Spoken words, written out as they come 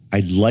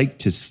I'd like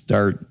to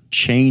start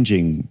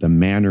changing the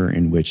manner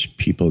in which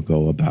people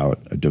go about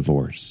a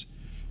divorce.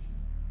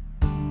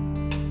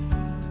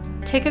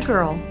 Take a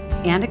girl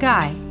and a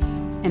guy,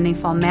 and they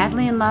fall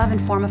madly in love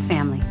and form a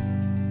family.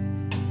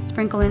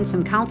 Sprinkle in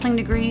some counseling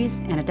degrees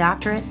and a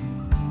doctorate,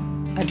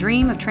 a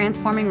dream of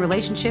transforming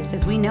relationships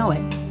as we know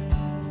it.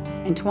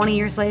 And 20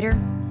 years later,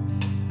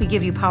 we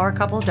give you power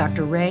couple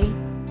Dr. Ray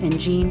and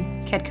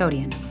Jean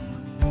Kadkodian.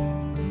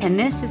 And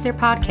this is their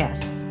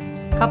podcast,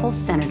 Couples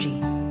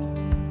Synergy.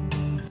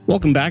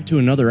 Welcome back to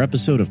another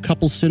episode of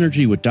Couples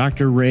Synergy with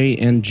Dr. Ray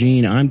and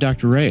Jean. I'm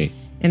Dr. Ray.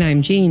 And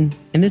I'm Jean,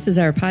 and this is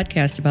our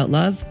podcast about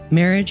love,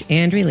 marriage,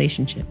 and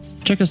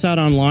relationships. Check us out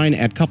online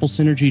at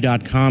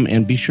couplesynergy.com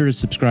and be sure to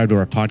subscribe to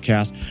our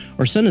podcast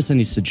or send us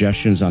any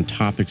suggestions on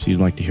topics you'd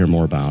like to hear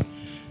more about.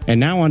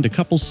 And now on to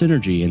Couples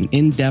Synergy, an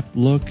in-depth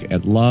look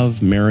at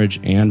love, marriage,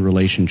 and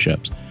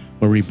relationships,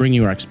 where we bring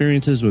you our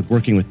experiences with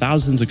working with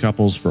thousands of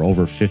couples for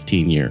over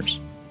 15 years.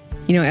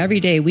 You know, every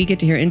day we get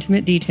to hear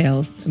intimate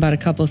details about a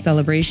couple's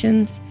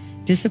celebrations,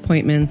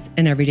 disappointments,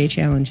 and everyday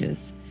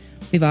challenges.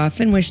 We've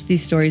often wished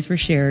these stories were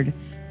shared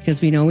because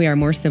we know we are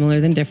more similar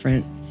than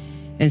different.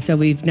 And so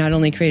we've not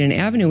only created an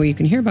avenue where you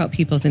can hear about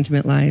people's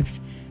intimate lives,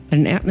 but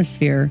an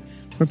atmosphere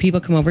where people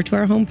come over to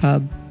our home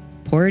pub,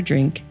 pour a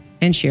drink,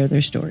 and share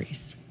their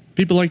stories.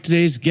 People like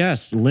today's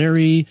guest,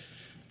 Larry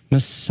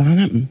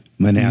Manasse.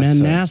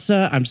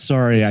 I'm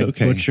sorry, I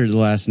butchered the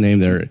last name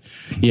there.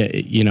 Yeah,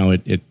 you know,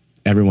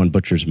 everyone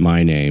butchers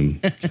my name.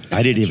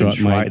 I didn't even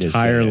try my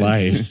entire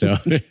life. So,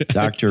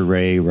 Dr.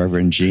 Ray,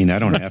 Reverend Jean, I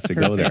don't have to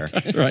go there.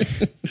 Right.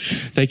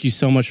 Thank you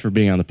so much for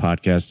being on the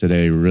podcast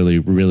today. Really,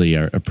 really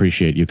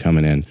appreciate you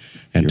coming in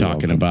and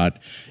talking about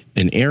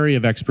an area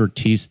of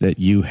expertise that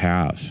you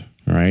have.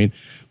 All right.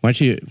 Why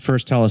don't you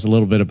first tell us a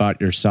little bit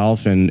about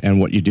yourself and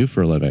what you do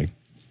for a living?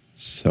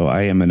 So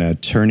I am an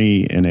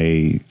attorney and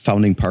a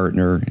founding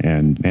partner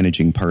and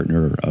managing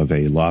partner of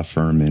a law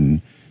firm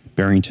in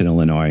Barrington,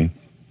 Illinois,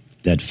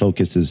 that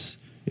focuses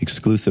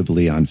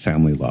exclusively on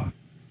family law.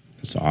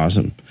 That's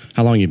awesome.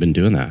 How long have you been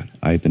doing that?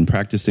 I've been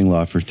practicing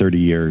law for 30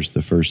 years,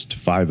 the first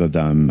 5 of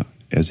them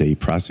as a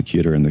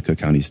prosecutor in the Cook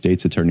County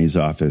State's Attorney's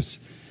Office,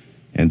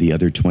 and the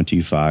other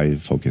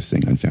 25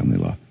 focusing on family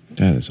law.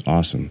 That is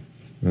awesome.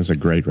 That's a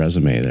great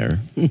resume there.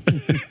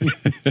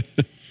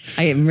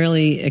 I am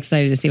really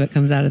excited to see what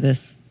comes out of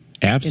this.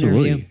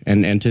 Absolutely.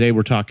 And today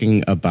we're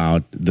talking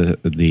about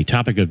the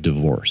topic of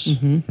divorce,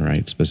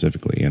 right,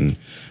 specifically. And,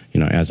 you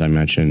know, as I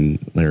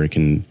mentioned, Larry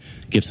can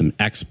give some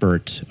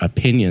expert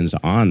opinions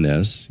on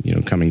this, you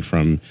know, coming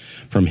from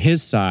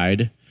his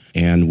side,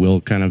 and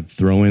we'll kind of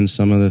throw in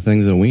some of the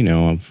things that we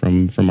know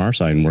from our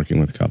side in working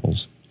with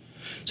couples.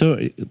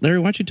 So, Larry,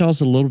 why don't you tell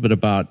us a little bit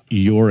about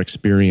your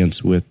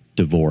experience with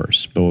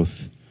divorce,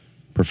 both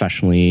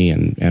professionally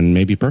and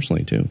maybe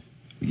personally, too?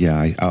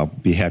 Yeah, I'll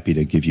be happy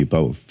to give you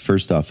both.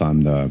 First off,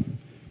 I'm the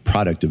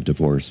product of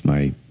divorce.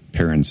 My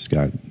parents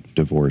got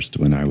divorced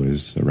when I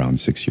was around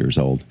 6 years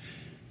old.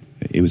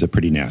 It was a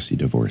pretty nasty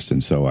divorce,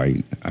 and so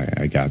I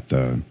got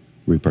the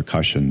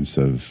repercussions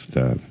of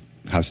the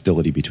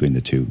hostility between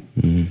the two,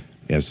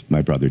 as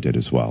my brother did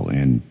as well.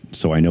 And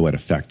so I know what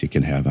effect it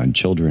can have on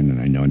children,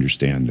 and I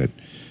understand that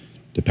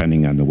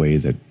depending on the way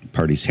that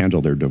parties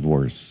handle their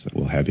divorce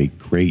will have a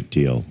great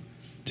deal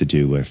to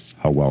do with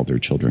how well their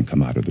children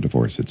come out of the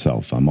divorce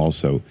itself. I'm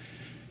also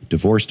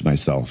divorced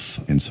myself,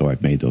 and so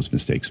I've made those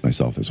mistakes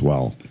myself as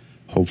well.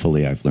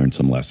 Hopefully I've learned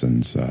some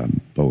lessons,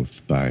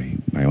 both by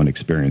my own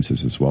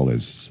experiences as well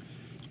as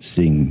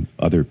seeing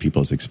other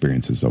people's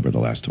experiences over the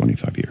last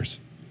 25 years.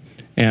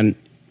 And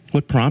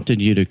what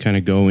prompted you to kind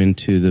of go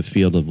into the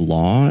field of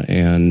law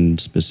and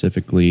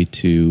specifically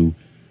to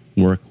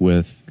work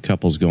with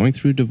couples going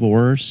through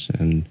divorce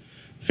and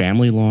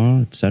family law,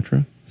 et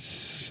cetera?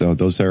 So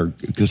those are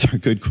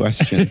good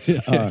questions.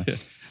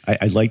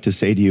 I'd like to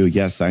say to you,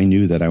 yes, I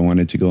knew that I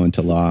wanted to go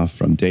into law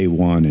from day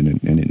one, and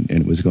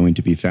it was going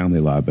to be family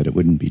law, but it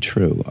wouldn't be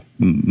true.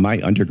 My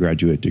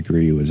undergraduate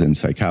degree was in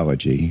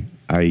psychology.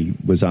 I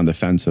was on the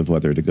fence of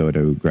whether to go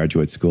to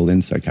graduate school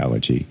in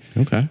psychology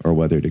or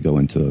whether to go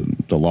into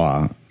the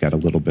law. Got a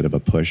little bit of a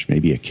push,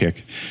 maybe a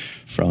kick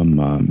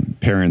from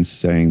parents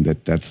saying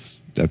that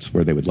that's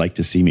where they would like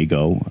to see me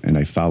go, and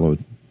I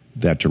followed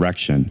that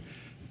direction.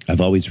 I've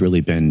always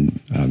really been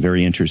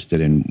very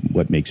interested in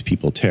what makes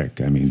people tick.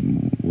 I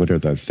mean, what are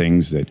the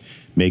things that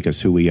make us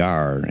who we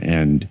are?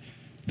 And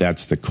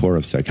that's the core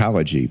of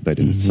psychology. But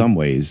in some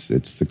ways,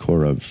 it's the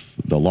core of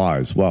the law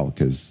as well,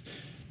 because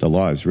the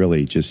law is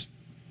really just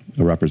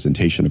a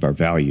representation of our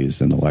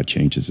values, and the law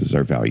changes as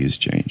our values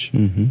change.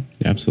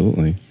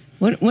 Absolutely.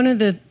 One of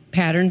the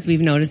patterns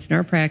we've noticed in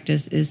our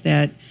practice is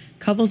that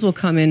couples will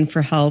come in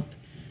for help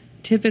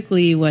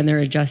typically when they're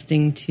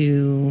adjusting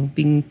to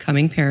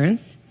becoming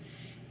parents,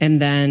 and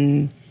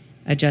then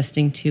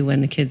adjusting to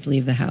when the kids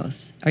leave the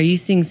house. Are you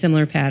seeing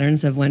similar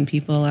patterns of when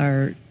people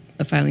are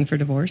filing for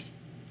divorce?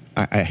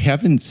 I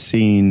haven't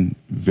seen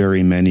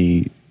very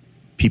many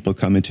people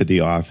come into the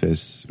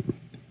office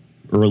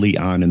early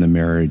on in the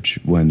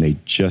marriage when they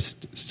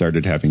just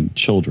started having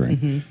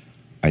children.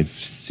 I've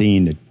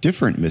seen a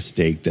different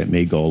mistake that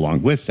may go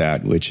along with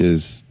that, which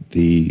is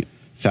the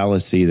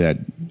fallacy that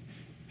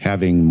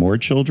having more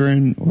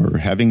children or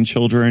having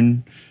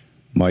children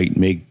might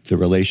make the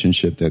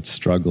relationship that's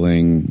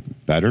struggling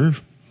better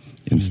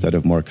instead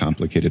of more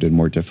complicated and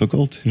more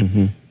difficult.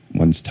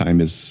 One's time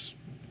is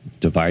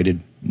divided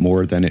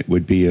more than it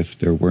would be if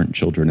there weren't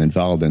children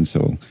involved. And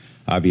so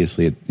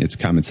obviously it's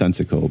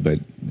commonsensical, but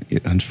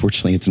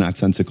unfortunately it's not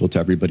sensical to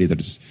everybody that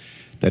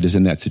is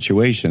in that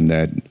situation,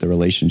 that the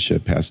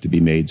relationship has to be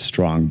made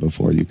strong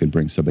before you can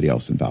bring somebody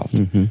else involved.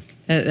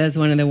 That's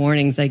one of the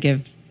warnings I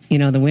give,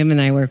 the women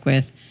I work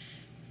with.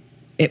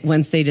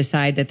 Once they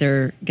decide that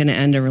they're going to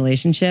end a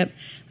relationship,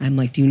 I'm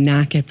like, do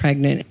not get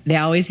pregnant. They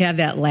always have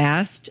that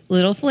last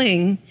little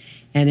fling,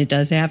 and it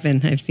does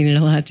happen. I've seen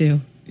it a lot too.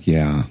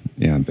 Yeah,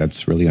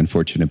 that's really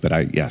unfortunate, but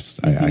I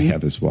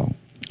have as well.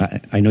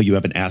 I know you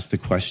haven't asked the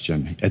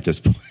question at this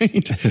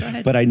point,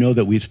 but I know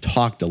that we've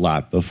talked a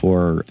lot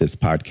before this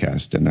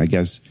podcast. And I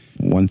guess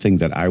one thing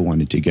that I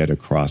wanted to get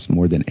across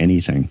more than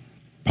anything,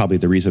 probably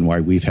the reason why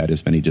we've had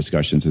as many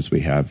discussions as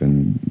we have,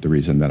 and the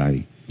reason that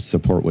I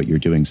support what you're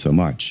doing so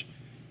much,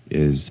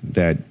 is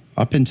that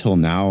up until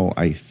now,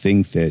 I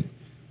think that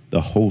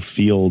the whole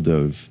field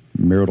of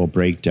marital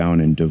breakdown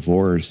and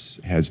divorce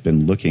has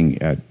been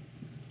looking at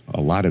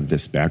a lot of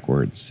this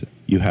backwards.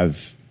 You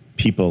have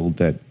people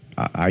that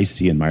I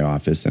see in my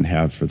office and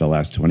have for the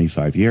last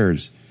 25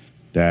 years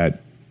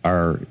that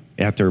are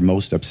at their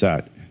most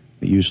upset,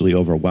 usually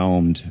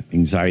overwhelmed,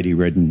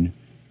 anxiety-ridden,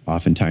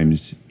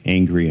 oftentimes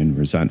angry and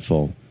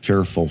resentful,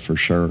 fearful for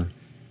sure.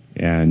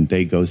 And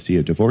they go see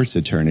a divorce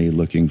attorney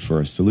looking for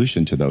a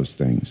solution to those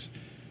things.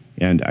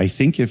 And I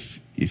think if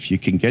you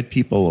can get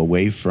people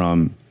away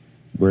from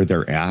where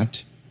they're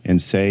at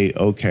and say,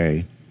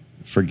 okay,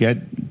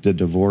 forget the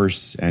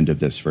divorce end of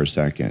this for a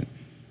second.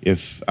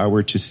 If I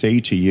were to say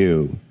to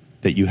you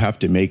that you have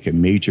to make a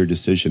major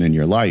decision in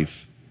your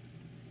life,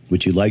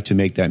 would you like to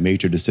make that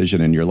major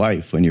decision in your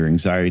life when you're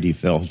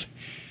anxiety-filled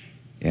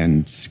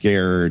and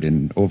scared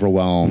and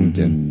overwhelmed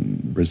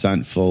and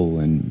resentful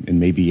and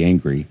maybe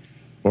angry?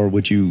 Or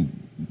would you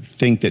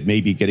think that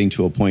maybe getting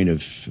to a point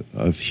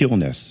of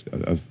healness,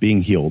 of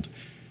being healed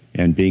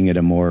and being at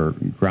a more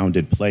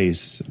grounded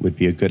place would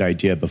be a good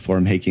idea before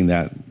making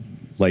that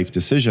life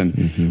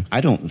decision?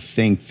 I don't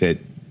think that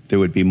there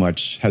would be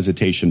much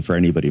hesitation for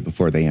anybody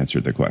before they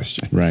answered the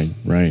question.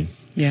 Right.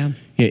 Yeah.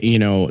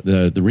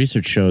 The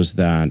research shows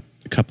that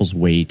couples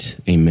wait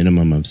a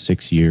minimum of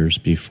 6 years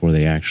before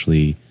they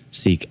actually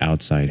seek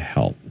outside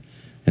help.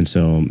 And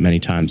so many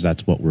times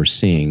that's what we're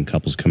seeing,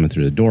 couples coming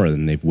through the door,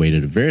 and they've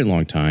waited a very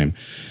long time.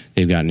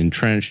 They've gotten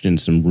entrenched in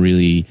some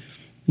really,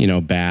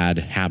 bad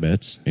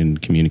habits in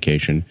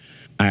communication.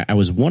 I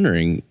was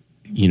wondering,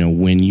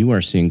 when you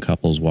are seeing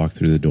couples walk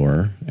through the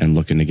door and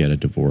looking to get a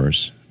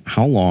divorce,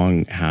 how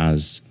long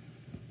has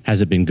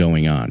it been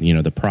going on?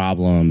 The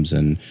problems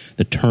and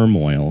the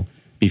turmoil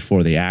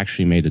before they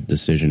actually made a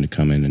decision to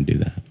come in and do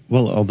that?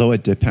 Well, although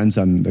it depends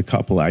on the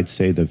couple, I'd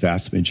say the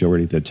vast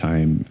majority of the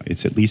time,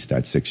 it's at least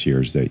that 6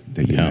 years that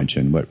you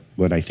mentioned.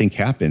 What I think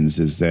happens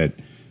is that,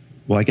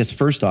 well, I guess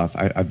first off,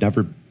 I've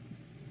never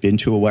been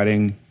to a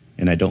wedding,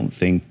 and I don't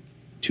think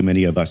too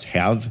many of us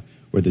have,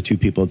 where the two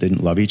people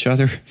didn't love each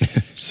other.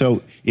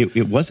 So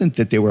it wasn't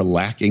that they were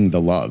lacking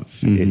the love.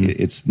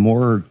 It's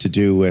more to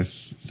do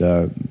with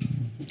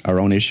our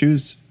own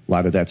issues. A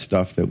lot of that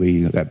stuff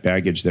that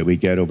baggage that we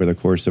get over the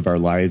course of our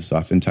lives,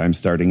 oftentimes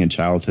starting in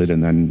childhood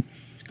and then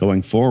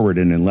going forward.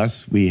 And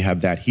unless we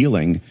have that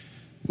healing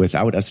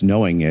without us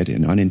knowing it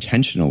and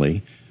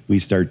unintentionally, we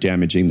start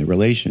damaging the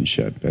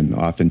relationship. And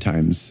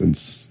oftentimes,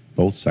 since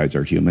both sides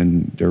are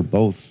human, they're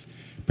both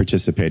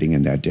participating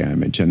in that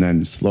damage. And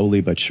then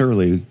slowly but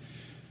surely,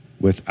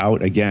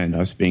 without, again,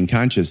 us being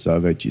conscious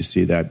of it, you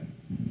see that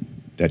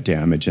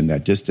damage and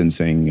that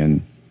distancing.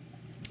 And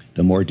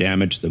the more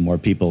damage, the more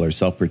people are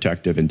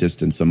self-protective and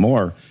distance them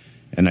more.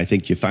 And I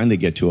think you finally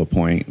get to a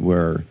point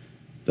where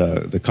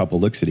the couple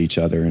looks at each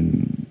other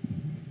and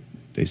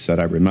they said,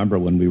 I remember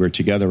when we were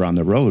together on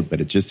the road,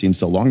 but it just seems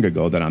so long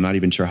ago that I'm not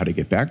even sure how to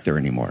get back there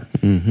anymore.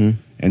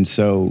 And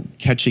so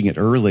catching it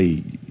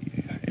early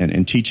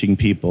and teaching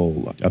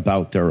people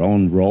about their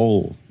own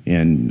role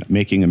in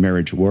making a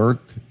marriage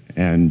work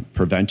and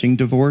preventing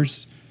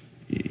divorce,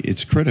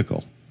 it's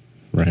critical.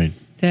 Right.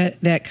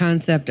 That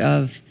concept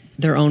of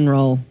their own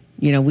role,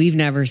 we've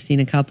never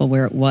seen a couple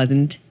where it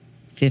wasn't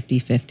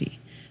 50-50.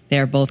 They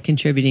are both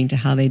contributing to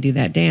how they do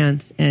that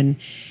dance. And,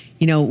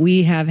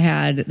 we have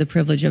had the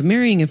privilege of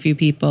marrying a few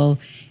people,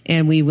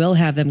 and we will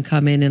have them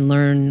come in and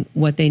learn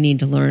what they need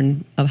to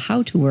learn of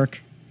how to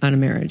work on a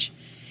marriage.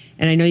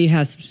 And I know you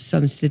have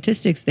some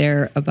statistics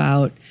there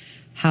about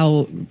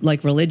how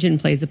religion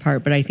plays a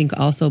part, but I think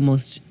also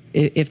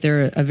if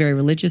they're a very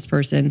religious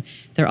person,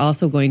 they're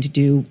also going to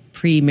do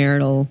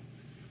premarital,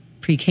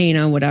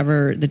 pre-Cana,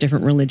 whatever the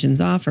different religions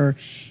offer.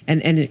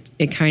 And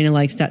it kind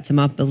of sets them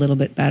up a little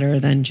bit better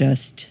than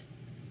just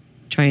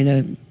trying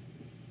to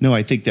No,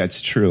 I think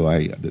that's true.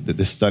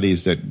 The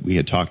studies that we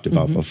had talked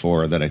about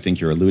before that I think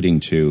you're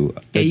alluding to.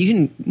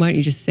 Yeah, why don't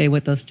you just say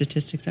what those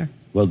statistics are?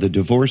 Well, the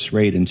divorce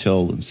rate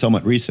until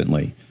somewhat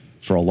recently,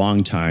 for a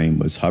long time,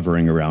 was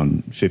hovering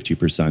around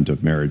 50%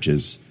 of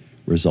marriages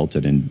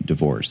resulted in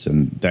divorce.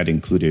 And that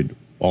included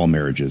all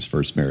marriages,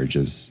 first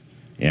marriages,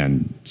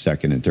 and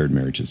second and third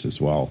marriages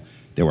as well.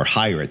 They were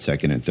higher at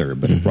second and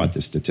third, but it brought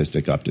the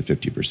statistic up to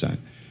 50%.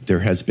 There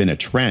has been a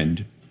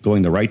trend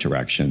going the right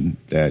direction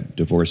that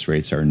divorce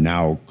rates are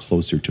now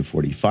closer to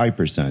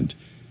 45%.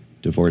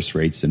 Divorce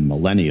rates in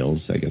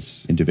millennials, I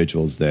guess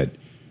individuals that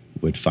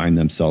would find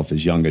themselves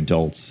as young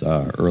adults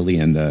early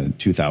in the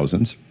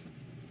 2000s,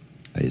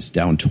 is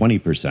down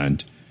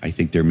 20%. I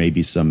think there may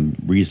be some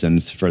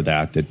reasons for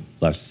that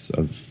less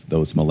of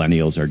those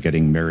millennials are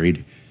getting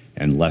married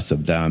and less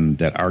of them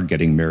that are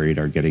getting married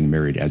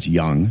as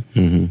young.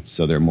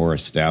 So they're more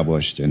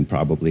established and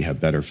probably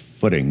have better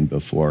footing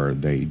before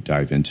they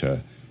dive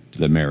into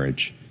the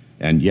marriage.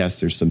 And yes,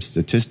 there's some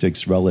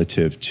statistics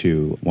relative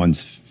to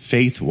one's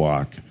faith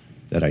walk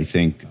that I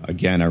think,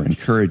 again, are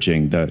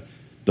encouraging.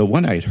 The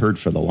one I'd heard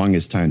for the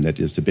longest time that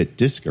is a bit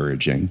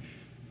discouraging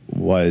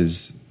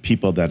was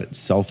people that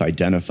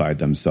self-identified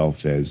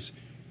themselves as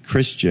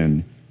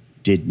Christian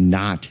did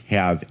not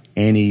have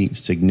any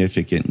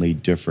significantly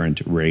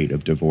different rate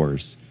of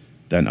divorce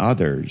than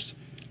others.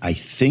 I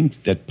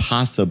think that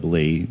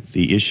possibly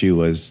the issue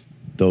was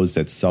those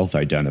that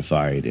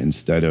self-identified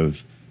instead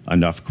of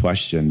enough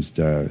questions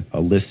to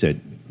elicit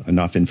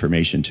enough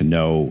information to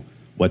know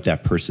what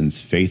that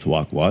person's faith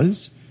walk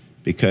was,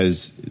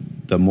 because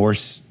the more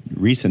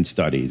recent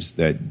studies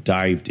that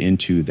dived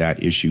into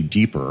that issue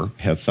deeper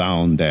have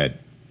found that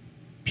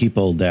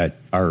people that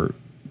are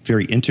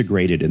very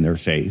integrated in their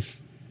faith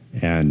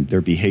and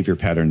their behavior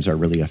patterns are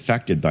really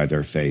affected by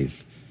their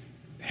faith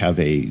have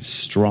a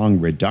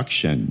strong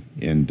reduction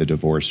in the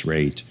divorce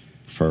rate.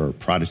 For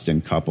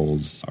Protestant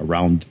couples,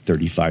 around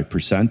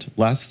 35%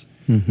 less.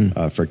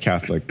 For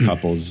Catholic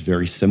couples,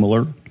 very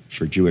similar.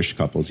 For Jewish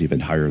couples,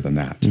 even higher than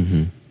that.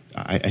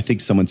 I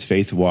think someone's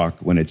faith walk,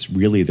 when it's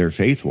really their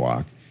faith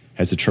walk,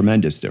 has a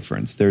tremendous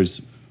difference.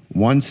 There's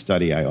one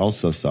study I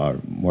also saw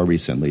more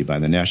recently by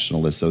the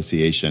National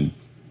Association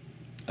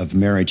of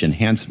Marriage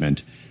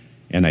Enhancement,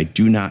 and I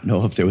do not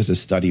know if there was a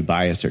study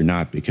bias or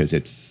not because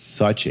it's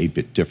such a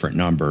bit different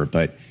number,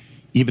 but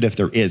even if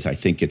there is, I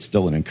think it's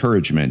still an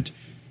encouragement,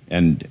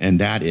 and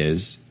that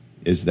is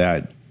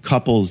that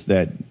couples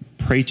that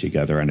pray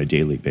together on a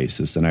daily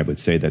basis, and I would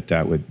say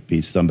that would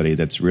be somebody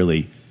that's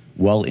really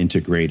well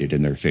integrated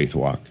in their faith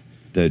walk.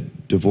 The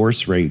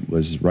divorce rate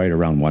was right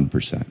around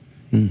 1%.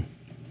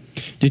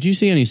 Did you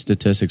see any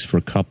statistics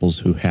for couples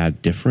who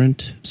had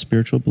different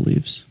spiritual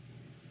beliefs?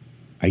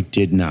 I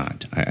did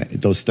not.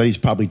 Those studies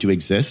probably do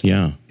exist.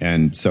 Yeah.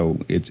 And so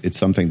it's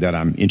something that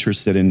I'm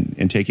interested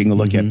in taking a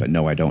look at, but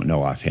no, I don't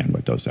know offhand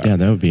what those are. Yeah,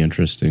 that would be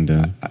interesting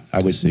to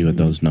see what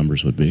those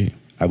numbers would be.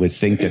 I would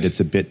think that it's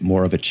a bit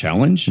more of a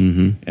challenge.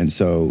 And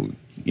so,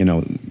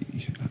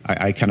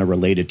 I kind of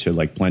relate it to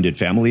like blended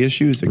family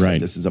issues, except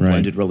this is a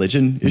blended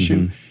religion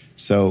issue.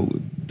 So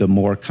the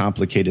more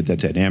complicated the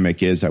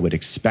dynamic is, I would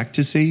expect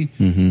to see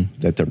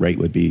that the rate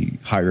would be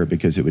higher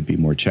because it would be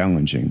more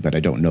challenging, but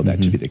I don't know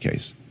that to be the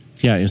case.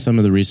 Yeah, some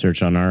of the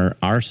research on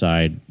our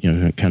side,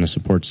 kind of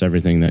supports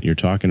everything that you're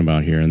talking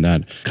about here, and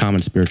that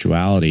common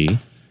spirituality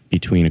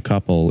between a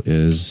couple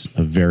is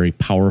a very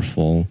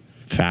powerful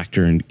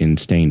factor in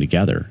staying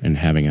together and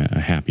having a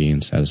happy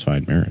and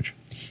satisfied marriage.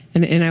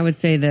 And I would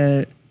say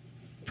the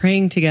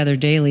praying together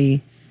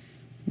daily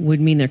would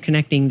mean they're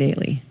connecting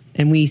daily.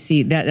 And we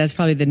see that's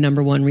probably the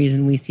number one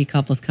reason we see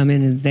couples come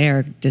in is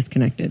they're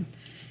disconnected.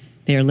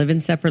 They are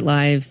living separate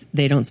lives.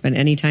 They don't spend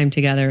any time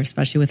together,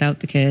 especially without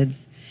the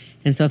kids.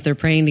 And so if they're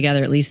praying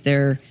together, at least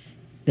they're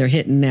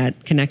hitting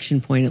that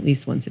connection point at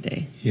least once a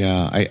day.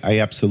 Yeah, I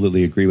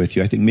absolutely agree with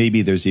you. I think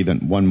maybe there's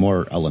even one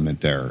more element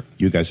there.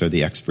 You guys are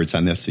the experts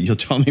on this, so you'll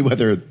tell me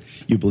whether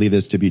you believe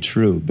this to be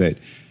true. But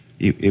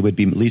it would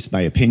be, at least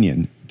my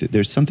opinion,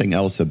 there's something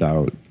else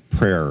about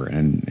prayer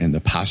and the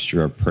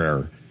posture of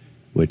prayer,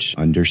 which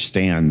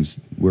understands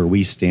where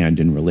we stand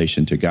in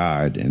relation to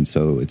God. And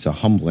so it's a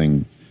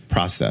humbling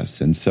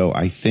process. And so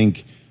I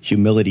think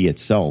humility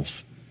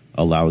itself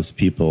allows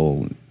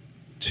people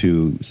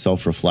to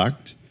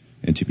self-reflect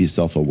and to be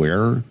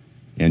self-aware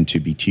and to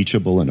be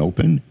teachable and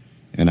open.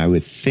 And I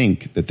would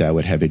think that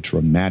would have a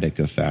dramatic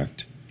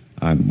effect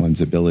on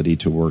one's ability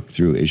to work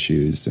through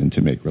issues and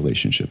to make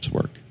relationships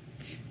work.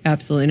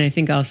 Absolutely. And I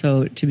think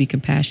also to be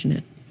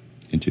compassionate.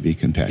 And to be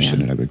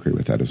compassionate, I would agree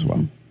with that as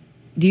well.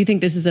 Do you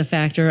think this is a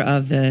factor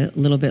of the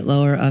little bit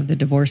lower of the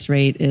divorce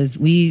rate is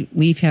we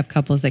have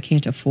couples that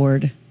can't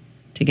afford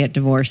to get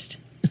divorced?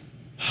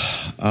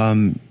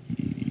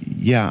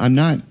 Yeah,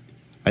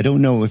 I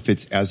don't know if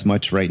it's as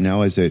much right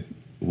now as it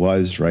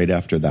was right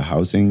after the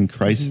housing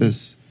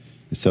crisis.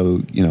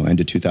 So,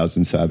 end of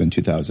 2007,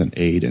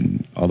 2008,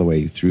 and all the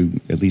way through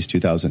at least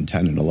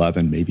 2010 and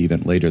 11, maybe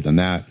even later than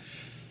that.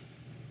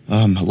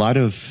 A lot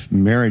of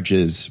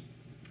marriages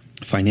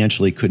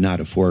financially could not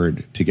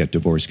afford to get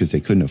divorced because they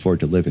couldn't afford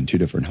to live in two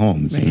different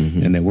homes,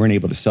 and they weren't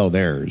able to sell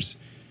theirs.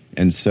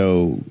 And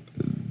so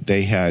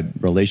they had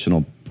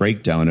relational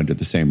breakdown under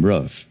the same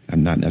roof.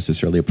 I'm not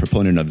necessarily a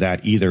proponent of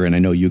that either, and I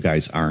know you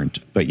guys aren't.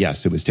 But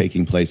yes, it was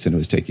taking place, and it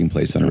was taking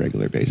place on a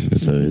regular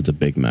basis. It's a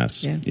big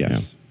mess. Yeah.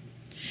 Yes.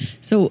 Yeah.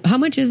 So how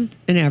much is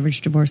an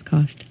average divorce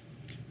cost?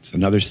 It's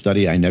another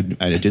study I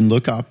didn't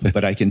look up,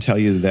 but I can tell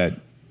you that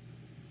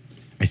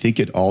I think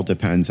it all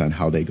depends on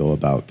how they go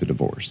about the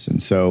divorce.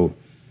 And so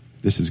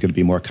this is going to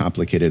be more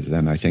complicated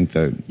than I think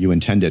that you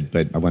intended,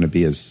 but I want to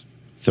be as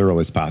thorough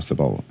as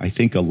possible. I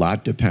think a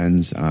lot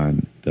depends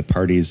on the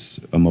party's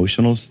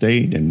emotional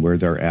state and where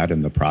they're at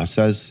in the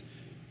process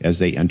as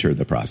they enter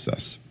the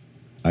process.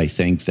 I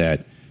think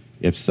that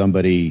if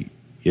somebody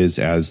is,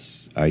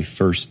 as I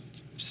first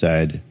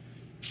said,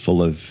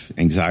 full of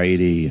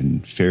anxiety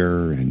and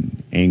fear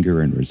and anger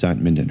and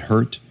resentment and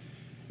hurt,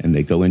 and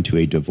they go into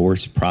a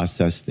divorce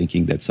process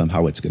thinking that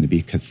somehow it's going to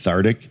be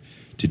cathartic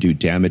to do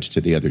damage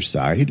to the other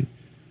side,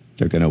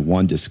 they're going to,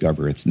 one,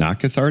 discover it's not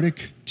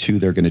cathartic. Two,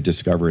 they're going to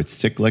discover it's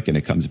cyclic and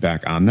it comes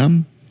back on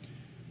them.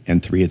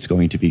 And three, it's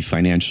going to be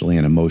financially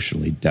and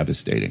emotionally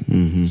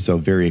devastating. So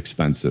very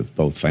expensive,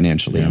 both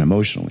financially and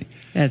emotionally.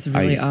 That's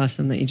really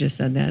awesome that you just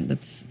said that.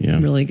 That's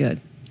really good.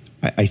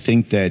 I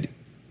think that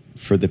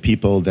for the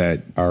people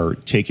that are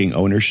taking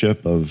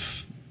ownership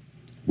of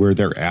where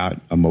they're at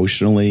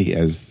emotionally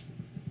as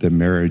the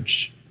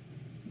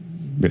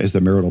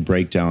marital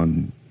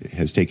breakdown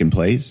has taken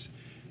place,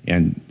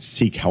 and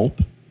seek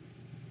help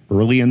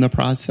early in the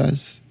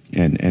process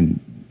and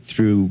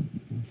through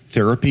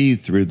therapy,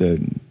 through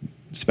the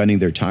spending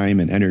their time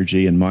and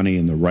energy and money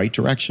in the right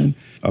direction,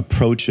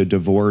 approach a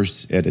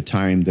divorce at a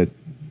time that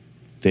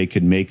they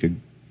could make a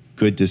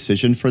good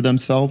decision for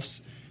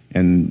themselves,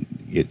 and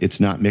it's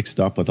not mixed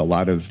up with a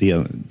lot of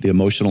the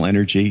emotional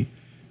energy,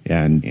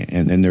 and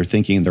they're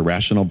thinking in the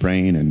rational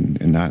brain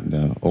and not in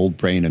the old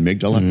brain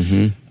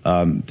amygdala.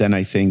 Then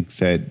I think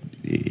that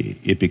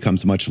it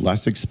becomes much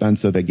less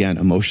expensive, again,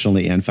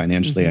 emotionally and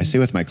financially. I say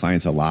with my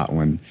clients a lot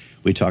when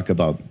we talk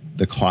about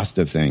the cost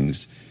of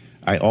things,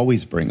 I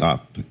always bring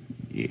up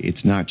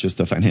it's not just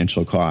the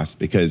financial cost,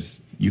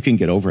 because you can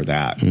get over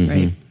that.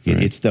 Right.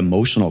 It's the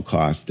emotional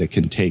cost that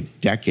can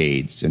take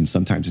decades and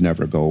sometimes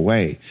never go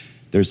away.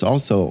 There's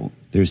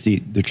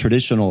the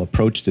traditional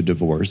approach to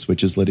divorce,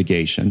 which is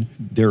litigation.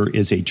 There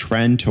is a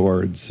trend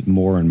towards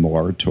more and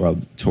more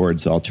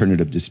towards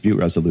alternative dispute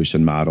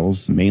resolution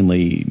models,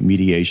 mainly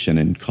mediation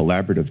and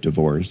collaborative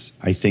divorce.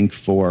 I think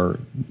for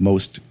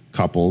most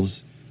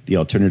couples, the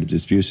alternative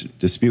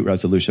dispute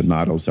resolution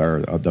models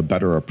are the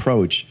better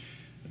approach.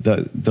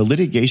 The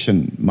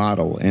litigation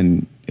model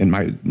in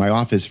my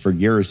office for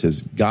years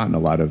has gotten a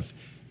lot of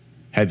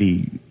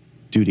heavy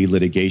duty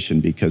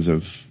litigation because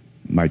of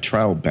my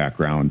trial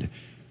background.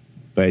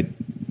 But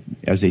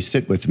as they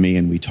sit with me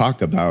and we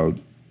talk about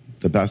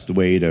the best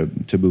way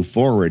to move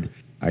forward,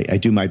 I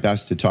do my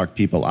best to talk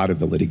people out of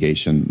the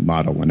litigation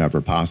model whenever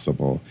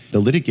possible.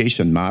 The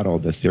litigation model,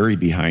 the theory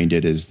behind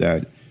it is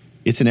that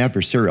it's an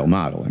adversarial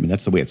model. I mean,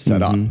 that's the way it's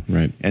set up.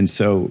 Right. And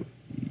so,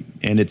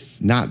 and it's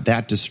not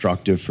that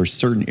destructive for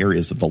certain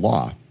areas of the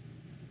law.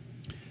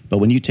 But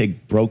when you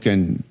take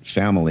broken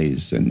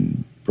families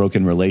and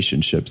broken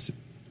relationships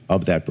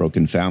of that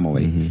broken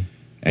family,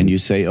 and you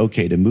say,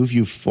 okay, to move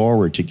you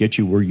forward, to get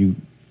you where you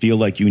feel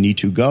like you need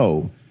to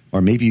go,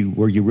 or maybe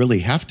where you really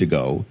have to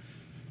go,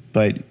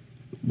 but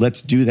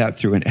let's do that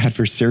through an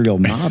adversarial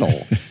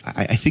model.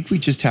 I think we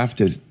just have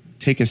to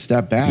take a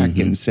step back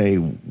and say,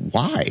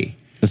 why?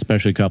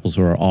 Especially couples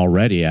who are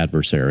already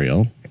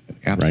adversarial.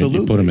 Absolutely.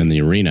 Right? You put them in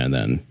the arena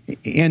then.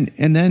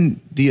 And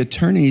then the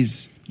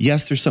attorneys,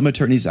 yes, there's some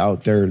attorneys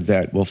out there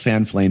that will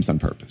fan flames on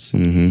purpose,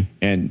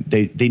 and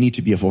they need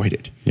to be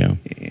avoided. Yeah.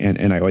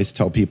 And I always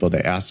tell people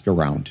to ask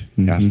around,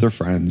 ask their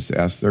friends,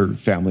 ask their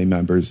family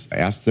members,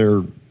 ask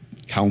their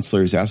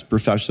counselors, ask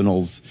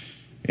professionals,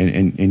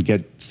 and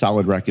get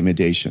solid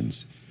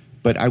recommendations.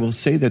 But I will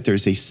say that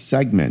there's a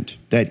segment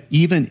that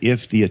even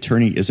if the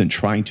attorney isn't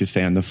trying to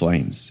fan the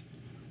flames,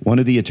 one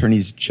of the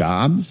attorney's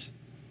jobs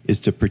is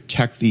to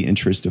protect the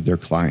interest of their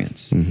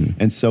clients.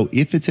 And so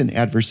if it's an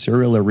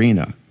adversarial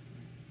arena,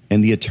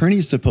 and the attorney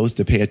is supposed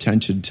to pay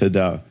attention to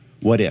the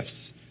what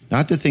ifs,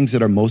 not the things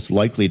that are most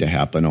likely to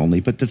happen only,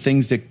 but the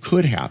things that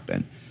could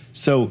happen.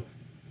 So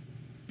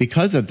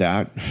because of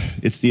that,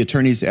 it's the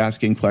attorneys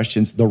asking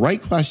questions, the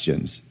right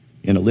questions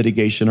in a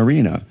litigation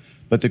arena,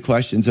 but the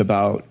questions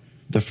about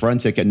the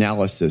forensic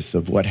analysis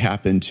of what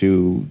happened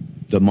to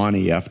the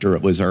money after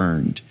it was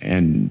earned,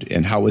 and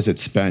how was it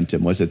spent,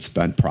 and was it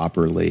spent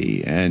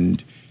properly,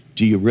 and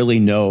do you really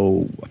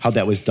know how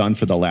that was done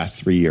for the last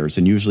 3 years?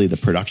 And usually the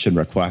production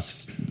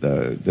requests,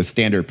 the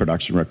standard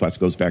production request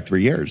goes back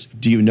 3 years.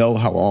 Do you know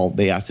how all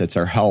the assets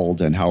are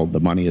held and how the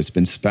money has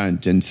been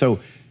spent? And so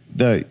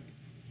in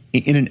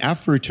an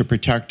effort to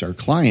protect our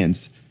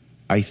clients,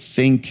 I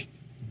think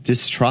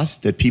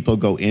distrust that people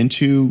go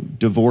into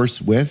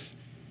divorce with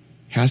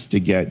has to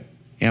get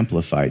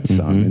amplified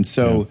some. And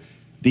so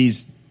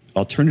these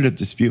alternative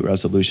dispute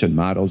resolution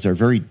models are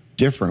very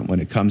different when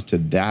it comes to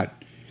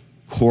that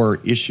core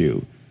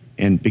issue.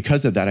 And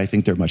because of that, I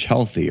think they're much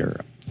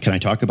healthier. Can I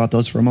talk about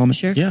those for a moment?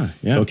 Sure. Yeah.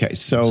 Okay,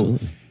 so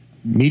Absolutely.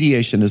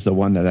 mediation is the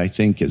one that I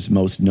think is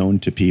most known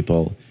to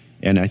people.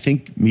 And I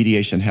think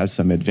mediation has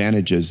some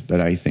advantages, but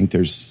I think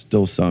there's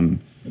still some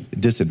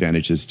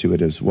disadvantages to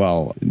it as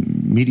well.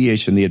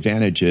 Mediation, the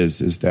advantage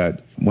is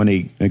that when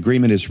an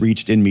agreement is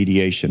reached in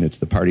mediation, it's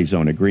the parties'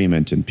 own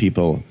agreement, and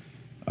people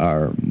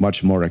are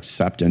much more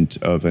acceptant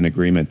of an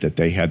agreement that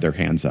they had their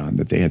hands on,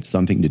 that they had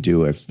something to do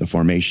with the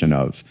formation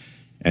of,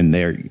 and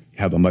they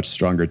have a much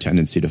stronger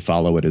tendency to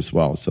follow it as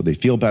well. So they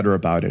feel better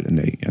about it, and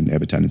they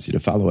have a tendency to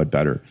follow it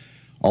better.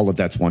 All of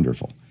that's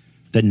wonderful.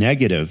 The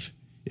negative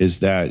is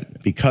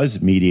that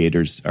because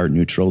mediators are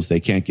neutrals, they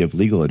can't give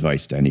legal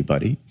advice to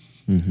anybody.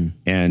 Mm-hmm.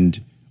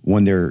 And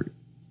when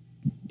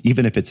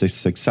even if it's a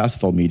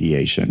successful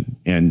mediation,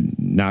 and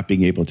not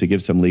being able to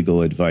give some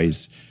legal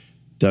advice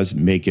does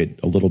make it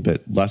a little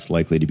bit less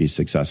likely to be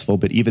successful.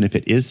 But even if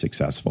it is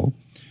successful,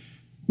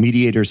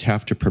 mediators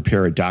have to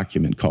prepare a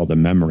document called a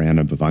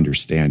memorandum of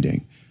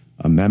understanding.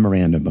 A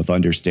memorandum of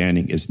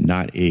understanding is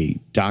not a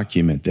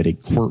document that a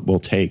court will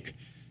take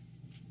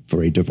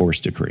for a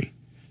divorce decree.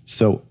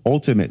 So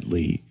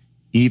ultimately,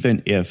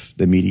 even if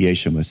the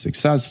mediation was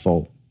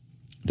successful,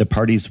 the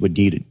parties would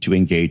need to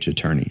engage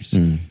attorneys.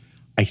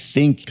 I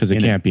think because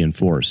it can't be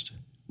enforced.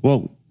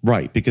 Well,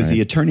 right, because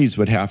the attorneys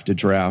would have to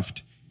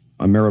draft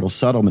a marital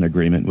settlement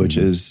agreement, which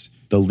is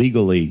the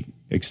legally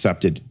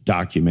accepted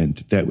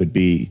document that would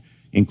be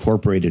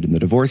incorporated in the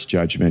divorce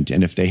judgment.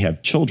 And if they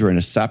have children,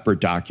 a separate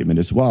document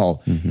as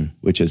well,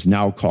 which is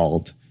now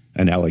called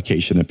an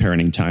allocation of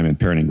parenting time and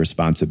parenting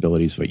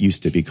responsibilities, what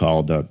used to be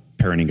called a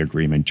parenting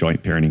agreement,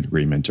 joint parenting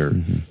agreement, or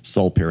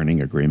sole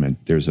parenting agreement.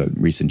 There's a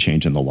recent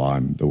change in the law,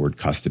 and the word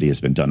custody has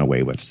been done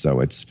away with.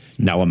 So it's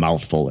now a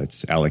mouthful.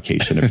 It's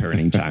allocation of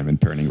parenting time and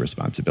parenting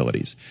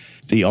responsibilities.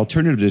 The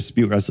alternative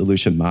dispute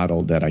resolution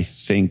model that I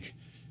think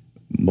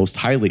most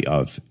highly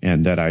of,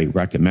 and that I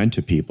recommend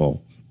to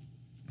people,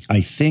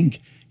 I think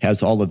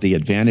has all of the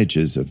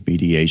advantages of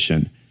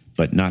mediation,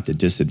 but not the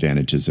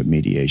disadvantages of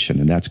mediation,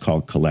 and that's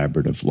called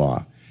collaborative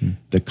law.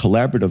 The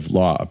collaborative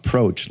law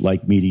approach,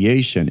 like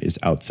mediation, is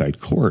outside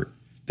court.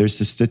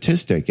 There's a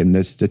statistic, and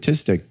the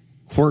statistic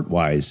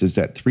court-wise is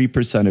that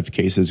 3% of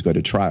cases go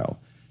to trial.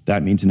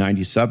 That means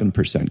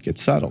 97% get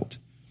settled.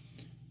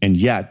 And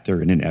yet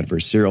they're in an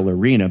adversarial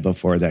arena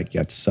before that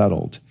gets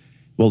settled.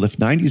 Well, if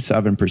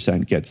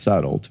 97% get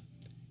settled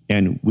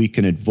and we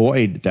can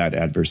avoid that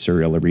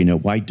adversarial arena,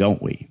 why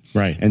don't we?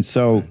 Right. And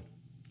so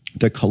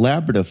the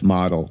collaborative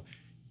model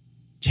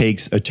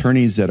takes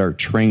attorneys that are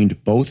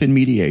trained both in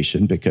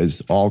mediation,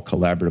 because all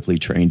collaboratively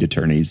trained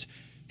attorneys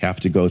have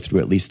to go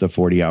through at least the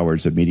 40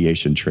 hours of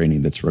mediation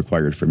training that's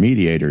required for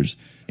mediators,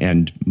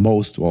 and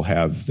most will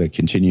have the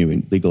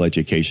continuing legal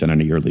education on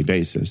a yearly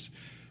basis.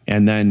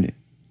 And then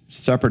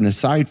separate and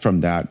aside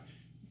from that,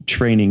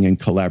 training in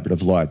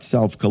collaborative law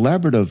itself.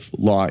 Collaborative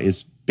law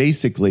is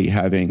basically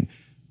having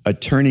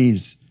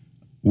attorneys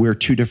wear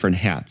two different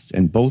hats,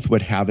 and both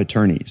would have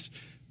attorneys.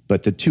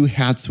 But the two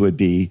hats would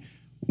be,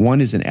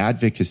 one is an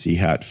advocacy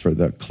hat for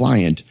the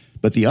client,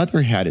 but the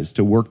other hat is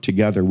to work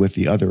together with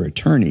the other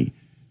attorney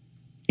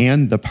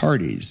and the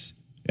parties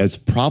as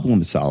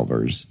problem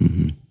solvers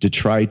to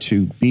try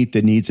to meet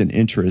the needs and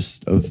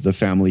interests of the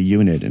family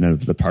unit and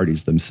of the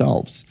parties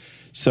themselves.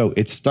 So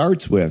it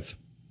starts with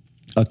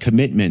a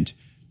commitment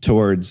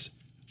towards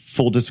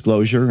full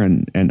disclosure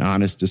and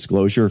honest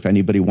disclosure. If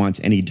anybody wants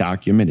any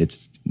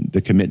document,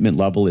 the commitment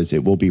level is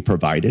it will be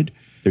provided.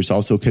 There's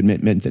also a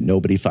commitment that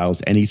nobody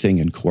files anything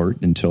in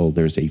court until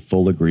there's a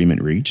full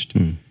agreement reached.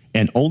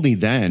 And only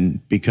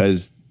then,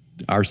 because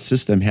our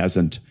system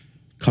hasn't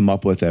come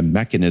up with a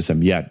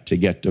mechanism yet to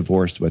get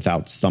divorced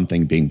without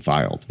something being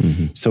filed.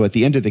 So at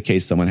the end of the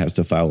case, someone has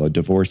to file a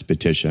divorce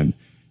petition,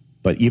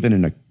 but even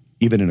in a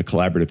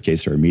collaborative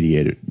case or a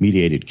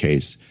mediated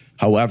case.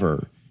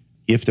 However,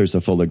 if there's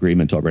a full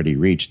agreement already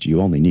reached,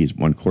 you only need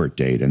one court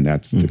date, and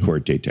that's the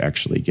court date to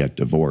actually get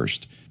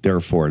divorced.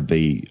 Therefore,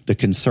 the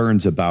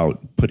concerns about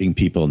putting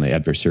people in the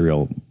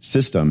adversarial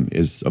system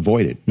is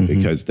avoided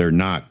because they're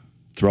not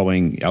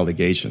throwing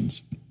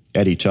allegations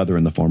at each other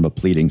in the form of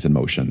pleadings and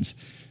motions.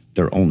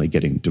 They're only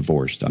getting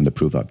divorced on the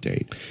prove-up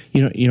date.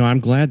 You know,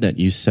 I'm glad that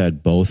you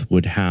said both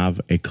would have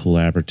a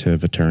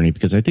collaborative attorney,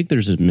 because I think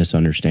there's a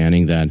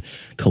misunderstanding that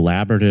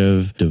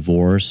collaborative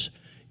divorce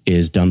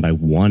is done by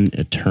one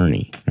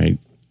attorney, right?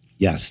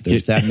 Yes,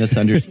 there's that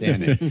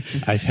misunderstanding.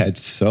 I've had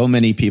so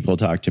many people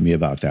talk to me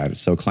about that.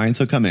 So clients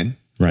will come in,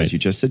 as you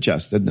just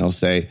suggested, and they'll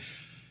say,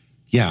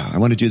 yeah, I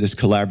want to do this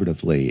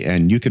collaboratively,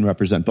 and you can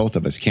represent both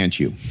of us, can't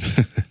you?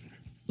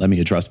 Let me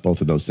address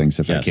both of those things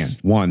if I can.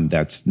 One,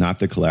 that's not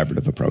the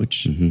collaborative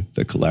approach.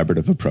 The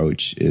collaborative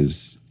approach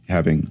is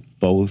having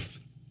both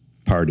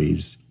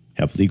parties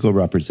have legal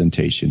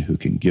representation who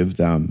can give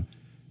them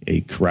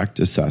a correct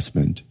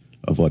assessment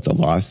of what the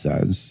law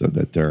says so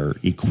that they're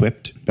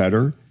equipped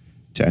better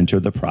to enter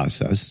the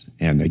process.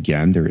 And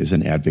again, there is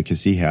an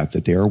advocacy hat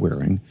that they are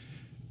wearing.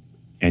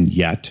 And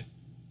yet,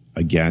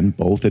 again,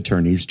 both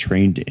attorneys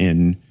trained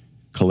in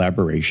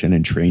collaboration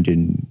and trained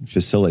in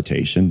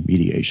facilitation,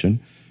 mediation,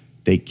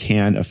 they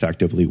can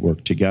effectively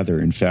work together.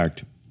 In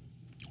fact,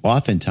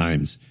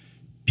 oftentimes,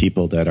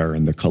 people that are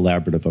in the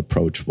collaborative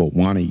approach will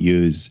want to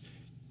use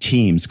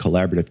teams,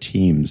 collaborative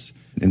teams.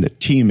 And the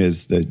team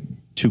is the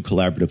two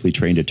collaboratively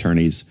trained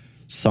attorneys,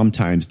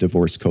 sometimes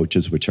divorce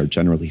coaches, which are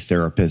generally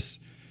therapists,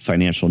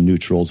 financial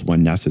neutrals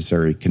when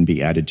necessary can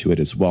be added to it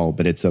as well.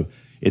 But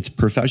it's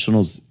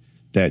professionals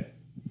that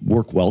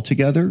work well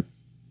together,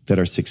 that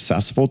are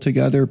successful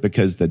together,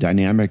 because the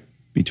dynamic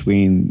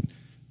between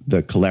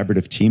the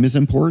collaborative team is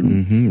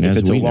important. Mm-hmm, if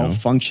it's a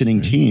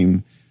well-functioning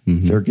team,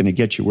 they're going to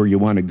get you where you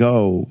want to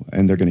go,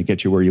 and they're going to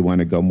get you where you want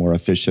to go more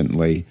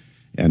efficiently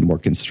and more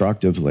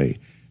constructively.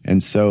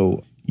 And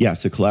so,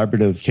 yes, a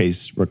collaborative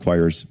case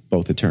requires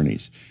both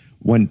attorneys.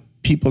 When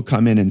people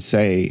come in and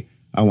say,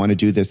 I want to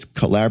do this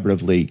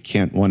collaboratively,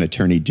 can't one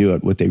attorney do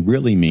it? What they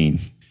really mean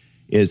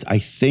is, I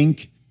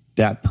think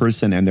that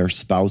person and their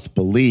spouse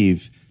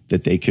believe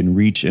that they can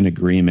reach an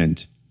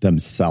agreement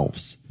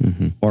themselves,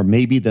 or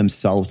maybe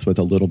themselves with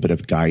a little bit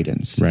of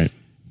guidance. Right.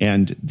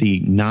 And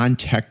the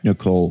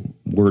non-technical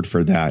word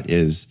for that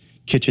is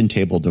kitchen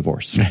table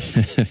divorce.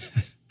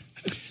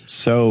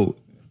 So,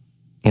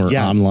 or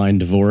yes. Online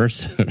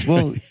divorce.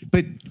 Well,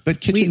 but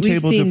kitchen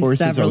table we've seen divorce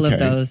several is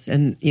okay. of those,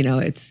 and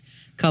it's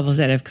couples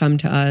that have come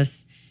to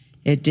us.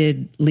 It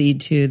did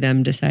lead to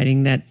them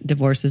deciding that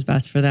divorce was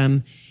best for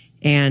them,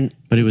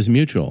 but it was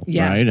mutual,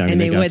 right? I mean,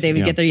 they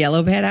would get their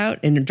yellow pad out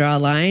and draw a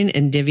line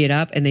and divvy it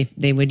up, and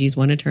they would use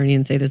one attorney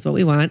and say, "This is what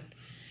we want."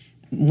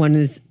 One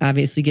is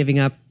obviously giving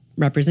up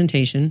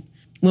representation.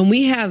 When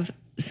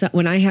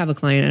I have a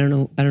client, I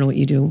don't know what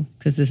you do,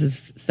 because this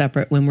is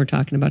separate when we're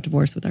talking about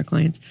divorce with our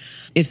clients.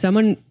 If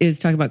someone is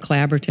talking about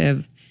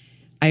collaborative,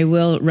 I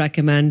will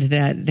recommend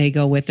that they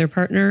go with their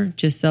partner,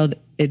 just so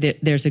that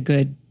there's a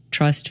good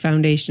trust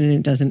foundation and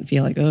it doesn't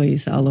feel like, oh, you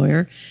saw a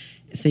lawyer.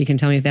 So you can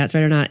tell me if that's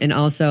right or not. And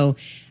also,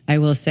 I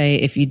will say,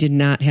 if you did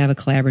not have a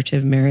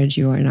collaborative marriage,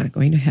 you are not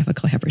going to have a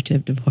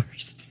collaborative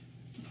divorce.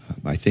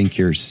 I think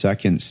your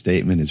second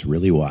statement is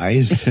really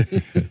wise.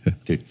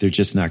 They're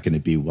just not going to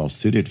be well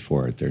suited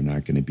for it. They're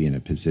not going to be in a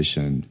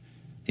position,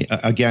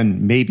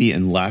 again, maybe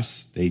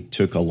unless they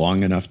took a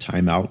long enough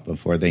time out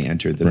before they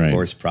entered the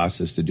divorce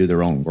process to do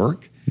their own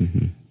work.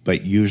 Mm-hmm.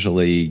 But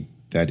usually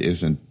that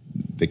isn't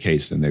the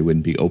case, and they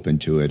wouldn't be open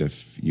to it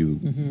if you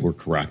were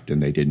correct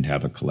and they didn't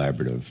have a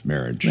collaborative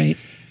marriage. Right.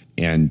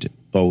 And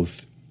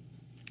both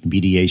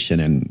mediation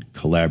and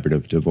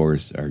collaborative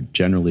divorce are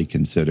generally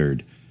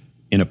considered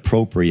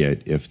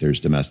inappropriate if there's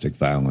domestic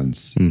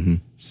violence. Mm-hmm.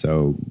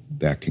 So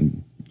that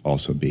can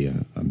also be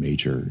a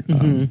major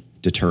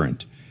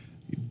deterrent.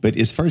 But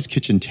as far as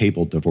kitchen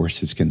table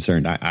divorce is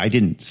concerned, I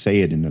didn't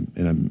say it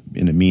in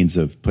a means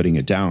of putting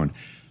it down.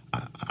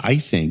 I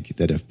think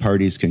that if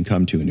parties can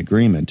come to an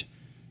agreement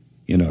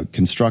in a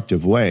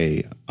constructive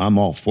way, I'm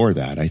all for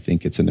that. I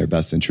think it's in their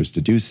best interest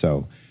to do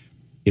so.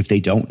 If they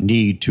don't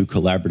need two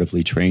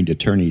collaboratively trained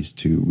attorneys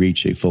to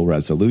reach a full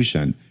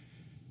resolution,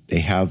 they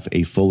have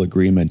a full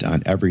agreement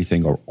on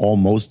everything or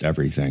almost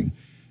everything,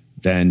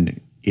 then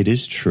it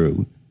is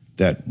true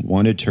that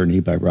one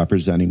attorney, by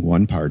representing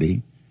one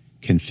party,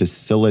 can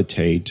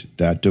facilitate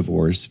that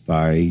divorce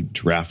by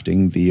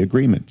drafting the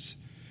agreements.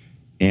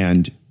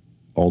 And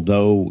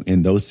although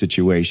in those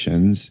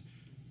situations,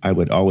 I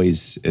would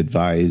always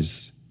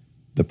advise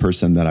the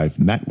person that I've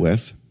met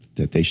with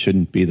that they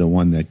shouldn't be the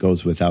one that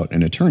goes without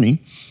an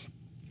attorney,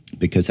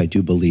 because I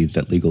do believe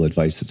that legal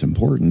advice is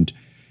important.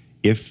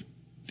 If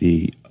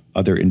the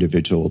other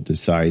individual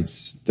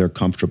decides they're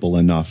comfortable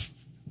enough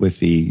with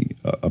the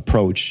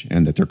approach,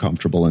 and that they're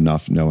comfortable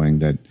enough knowing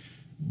that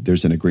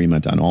there's an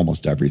agreement on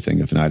almost everything,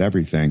 if not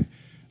everything,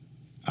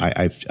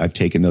 I've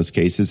taken those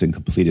cases and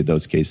completed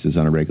those cases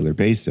on a regular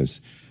basis.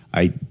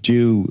 I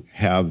do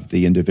have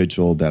the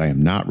individual that I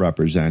am not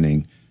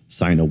representing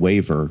sign a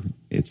waiver.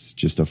 It's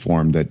just a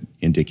form that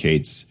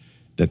indicates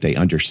that they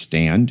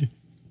understand,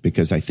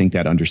 because I think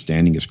that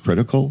understanding is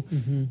critical,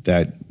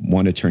 that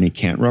one attorney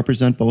can't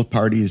represent both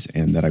parties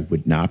and that I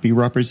would not be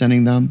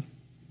representing them,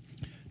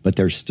 but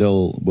they're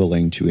still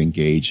willing to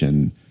engage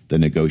in the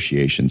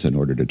negotiations in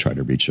order to try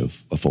to reach a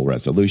full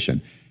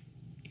resolution.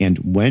 And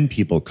when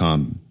people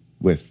come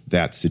with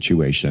that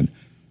situation,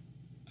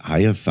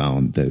 I have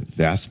found the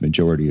vast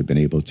majority have been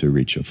able to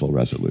reach a full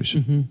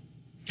resolution.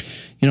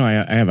 Mm-hmm.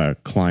 I have a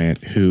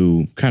client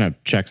who kind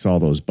of checks all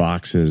those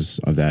boxes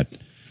of that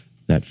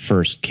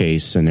first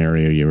case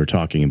scenario you were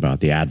talking about,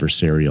 the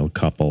adversarial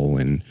couple,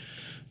 and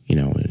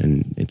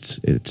and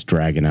it's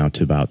dragging out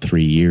to about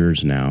 3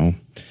 years now,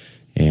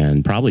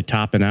 and probably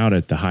topping out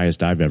at the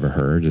highest I've ever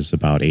heard is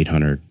about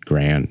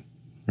 $800,000,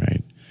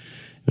 right?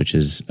 Which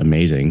is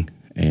amazing.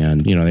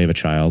 And they have a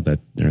child that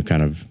they're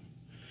kind of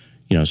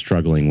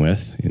struggling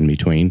with in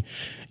between.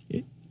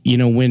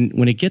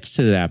 When it gets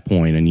to that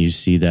point and you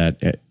see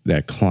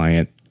that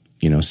client,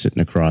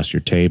 sitting across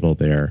your table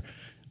there,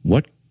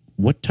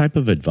 what type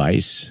of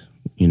advice,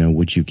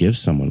 would you give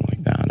someone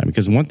like that?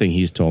 Because one thing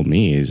he's told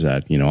me is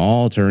that,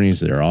 all attorneys,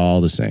 they're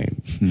all the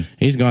same.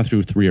 He's gone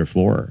through 3 or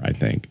 4, I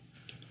think.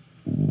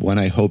 one,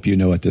 I hope you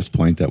know at this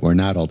point that we're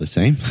not all the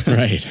same.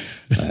 Right.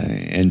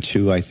 And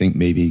two, I think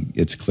maybe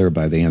it's clear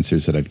by the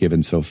answers that I've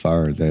given so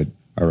far that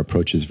our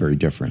approach is very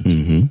different.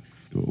 Mm-hmm.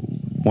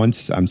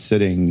 Once I'm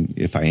sitting,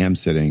 if I am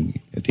sitting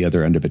at the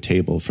other end of a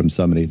table from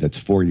somebody that's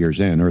 4 years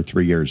in or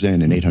 3 years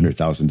in and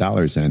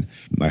 $800,000 in,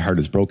 my heart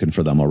is broken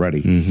for them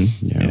already. Mm-hmm.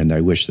 Yeah. And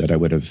I wish that I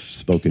would have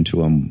spoken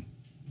to them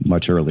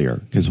much earlier.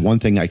 Because one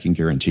thing I can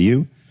guarantee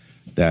you,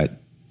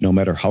 that no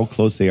matter how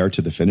close they are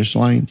to the finish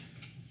line,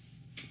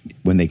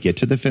 when they get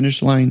to the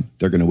finish line,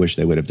 they're going to wish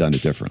they would have done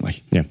it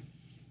differently. Yeah.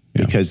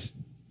 Because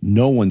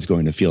no one's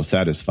going to feel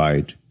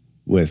satisfied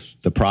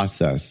with the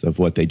process of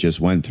what they just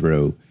went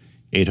through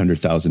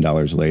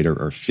 $800,000 later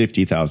or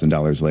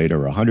 $50,000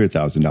 later or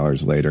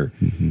 $100,000 later,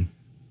 mm-hmm.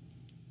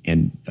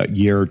 and a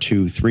year or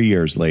 2, 3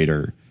 years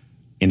later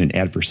in an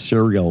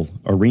adversarial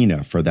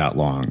arena for that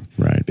long.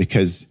 Right.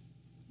 Because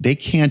they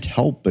can't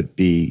help but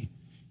be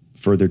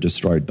further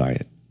destroyed by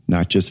it.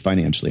 Not just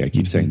financially. I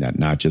keep saying that.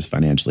 Not just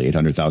financially.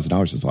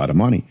 $800,000 is a lot of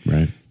money.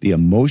 Right. The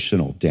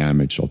emotional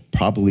damage will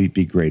probably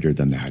be greater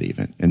than that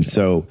even. And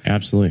so...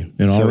 Absolutely.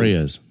 It already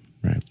is.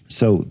 Right.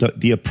 So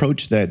the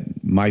approach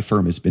that my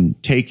firm has been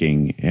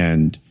taking,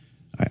 and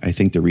I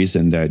think the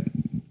reason that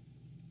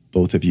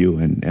both of you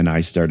and I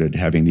started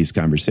having these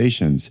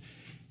conversations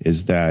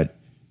is that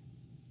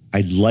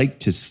I'd like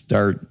to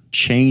start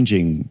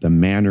changing the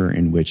manner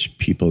in which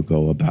people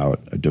go about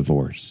a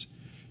divorce.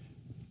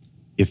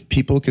 If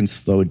people can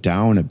slow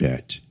down a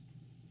bit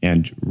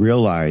and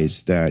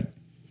realize that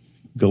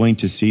going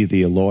to see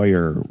the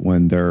lawyer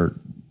when they're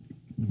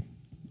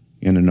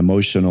in an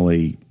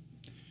emotionally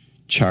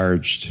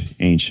charged,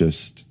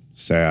 anxious,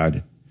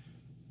 sad,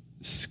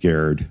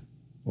 scared,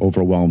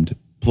 overwhelmed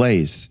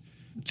place,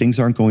 things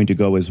aren't going to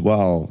go as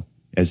well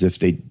as if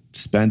they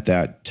spent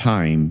that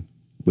time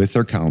with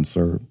their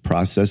counselor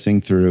processing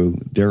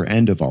through their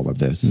end of all of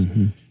this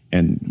mm-hmm.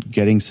 and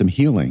getting some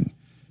healing.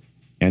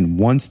 And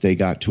once they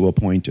got to a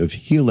point of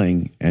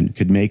healing and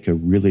could make a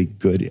really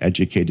good,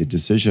 educated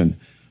decision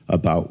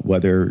about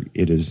whether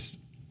it is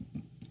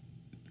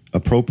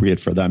appropriate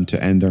for them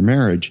to end their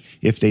marriage,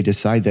 if they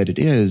decide that it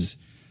is,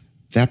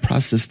 that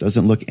process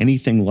doesn't look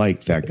anything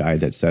like that guy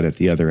that sat at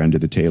the other end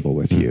of the table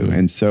with mm-hmm. you.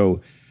 And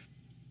so,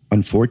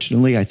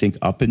 unfortunately, I think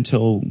up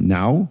until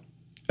now,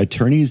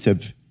 attorneys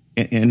have,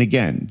 and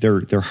again,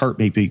 their heart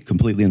may be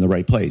completely in the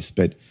right place,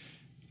 but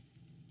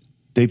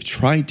they've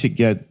tried to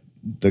get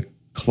the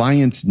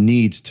client's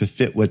needs to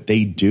fit what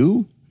they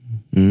do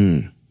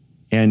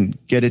and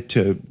get it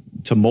to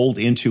mold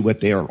into what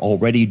they are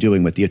already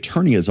doing, what the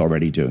attorney is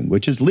already doing,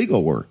 which is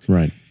legal work.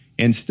 Right.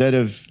 Instead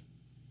of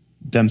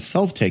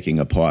themselves taking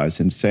a pause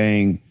and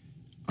saying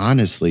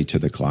honestly to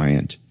the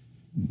client,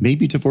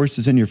 maybe divorce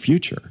is in your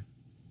future.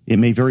 It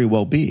may very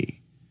well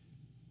be.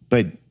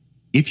 But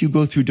if you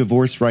go through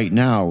divorce right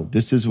now,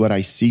 this is what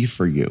I see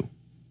for you.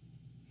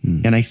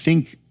 And I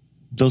think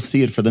they'll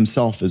see it for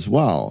themselves as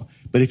well.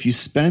 But if you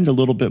spend a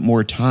little bit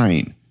more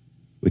time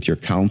with your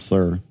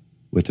counselor,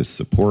 with a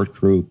support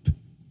group,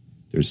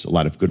 there's a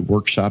lot of good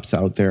workshops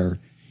out there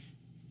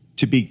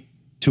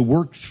to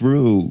work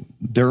through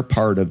their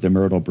part of the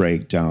marital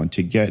breakdown,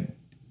 to get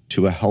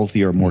to a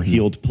healthier, more mm-hmm.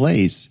 healed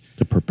place.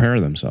 To prepare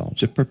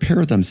themselves. Right.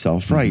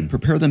 Mm-hmm.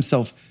 Prepare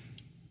themselves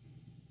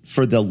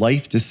for the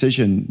life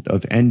decision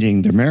of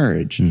ending the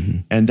marriage,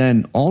 mm-hmm. and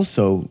then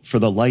also for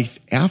the life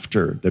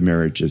after the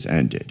marriage is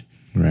ended.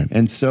 Right.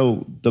 And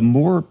so the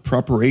more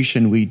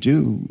preparation we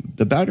do,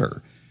 the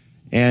better.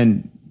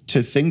 And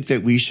to think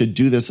that we should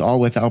do this all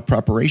without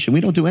preparation,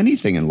 we don't do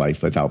anything in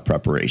life without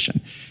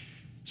preparation.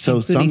 So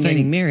including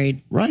getting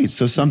married. Right.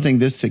 So something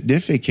this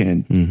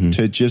significant mm-hmm.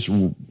 to just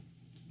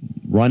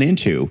run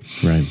into,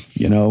 right.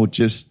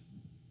 Just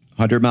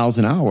 100 miles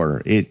an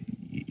hour,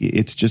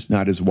 it's just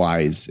not as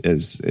wise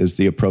as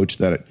the approach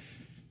that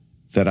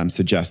I'm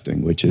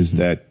suggesting, which is mm-hmm.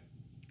 that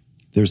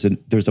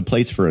there's a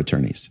place for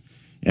attorneys.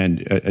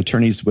 And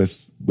attorneys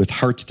with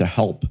hearts to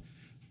help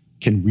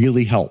can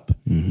really help.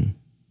 Mm-hmm.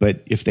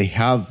 But if they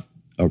have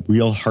a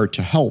real heart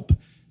to help,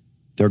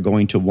 they're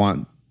going to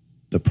want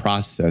the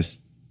process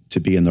to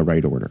be in the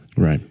right order.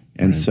 Right.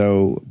 And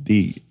so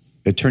the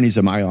attorneys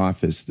in my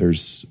office,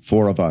 there's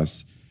 4 of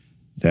us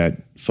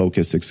that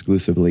focus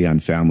exclusively on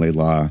family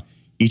law.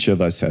 Each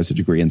of us has a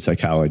degree in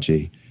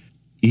psychology.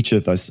 Each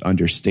of us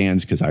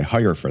understands, because I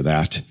hire for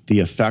that, the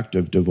effect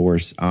of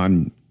divorce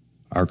on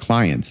our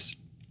clients.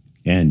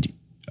 And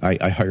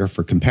I hire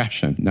for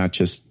compassion, not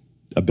just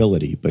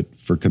ability, but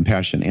for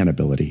compassion and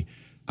ability.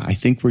 I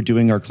think we're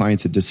doing our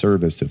clients a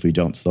disservice if we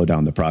don't slow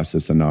down the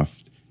process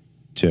enough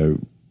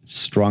to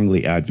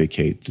strongly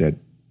advocate that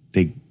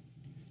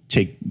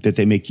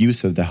they make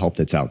use of the help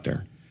that's out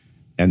there.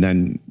 And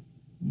then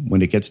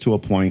when it gets to a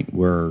point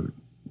where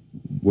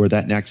we're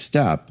that next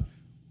step,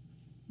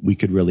 we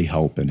could really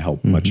help and help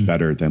mm-hmm. much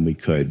better than we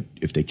could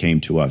if they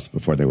came to us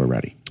before they were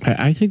ready.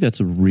 I think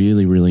that's a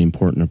really, really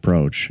important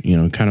approach,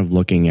 kind of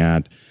looking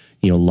at,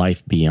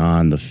 life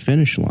beyond the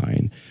finish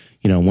line.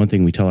 One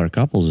thing we tell our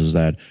couples is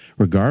that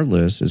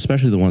regardless,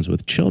 especially the ones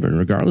with children,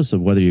 regardless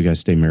of whether you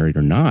guys stay married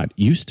or not,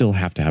 you still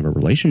have to have a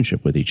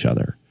relationship with each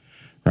other,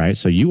 right?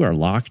 So you are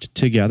locked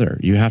together.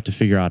 You have to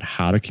figure out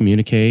how to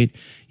communicate.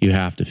 You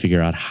have to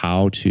figure out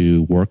how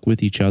to work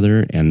with each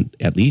other and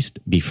at least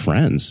be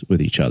friends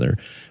with each other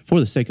for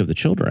the sake of the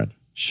children.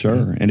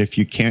 Sure. And if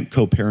you can't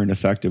co-parent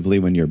effectively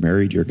when you're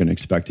married, you're going to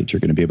expect that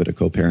you're going to be able to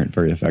co-parent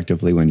very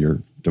effectively when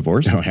you're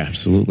divorced. No,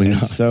 absolutely and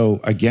not.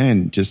 So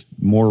again, just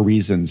more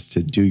reasons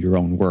to do your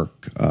own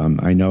work.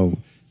 I know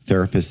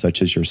therapists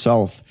such as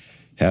yourself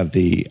have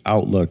the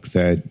outlook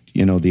that,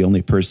 the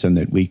only person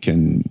that we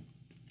can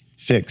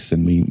fix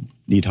and we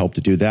need help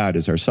to do that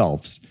is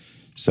ourselves.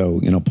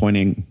 So,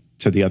 pointing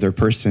to the other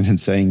person and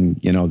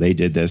saying, they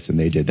did this and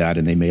they did that,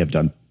 and they may have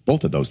done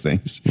both of those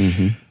things.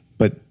 Mm-hmm.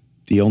 But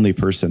the only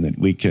person that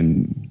we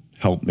can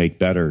help make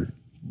better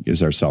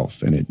is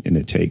ourselves. And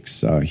it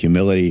takes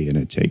humility, and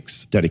it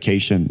takes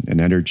dedication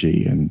and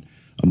energy and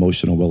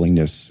emotional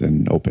willingness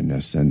and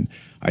openness. And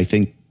I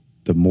think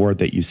the more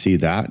that you see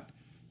that,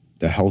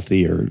 the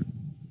healthier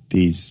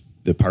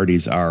the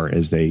parties are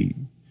as they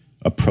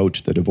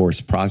approach the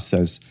divorce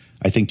process.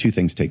 I think two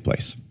things take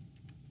place.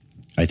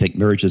 I think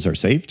marriages are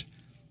saved,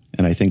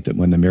 and I think that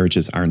when the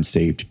marriages aren't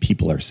saved,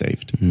 people are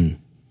saved. Mm.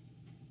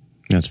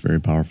 That's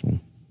very powerful.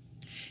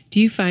 Do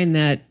you find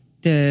that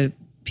the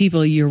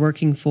people you're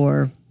working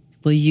for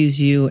will use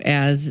you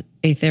as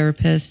a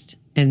therapist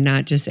and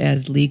not just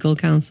as legal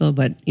counsel,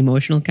 but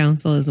emotional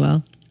counsel as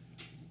well?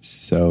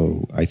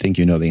 So I think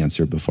you know the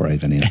answer before I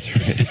even answer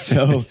it.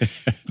 So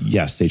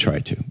yes, they try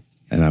to.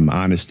 And I'm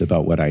honest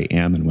about what I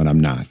am and what I'm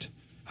not.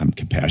 I'm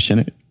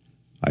compassionate.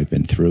 I've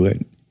been through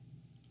it.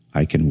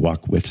 I can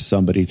walk with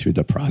somebody through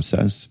the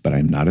process, but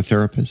I'm not a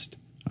therapist.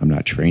 I'm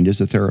not trained as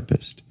a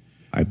therapist.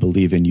 I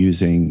believe in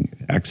using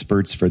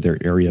experts for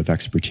their area of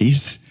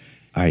expertise.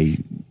 I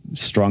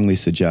strongly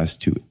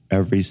suggest to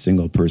every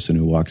single person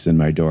who walks in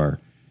my door,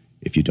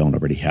 if you don't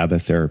already have a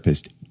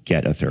therapist,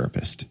 get a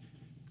therapist.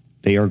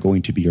 They are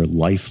going to be your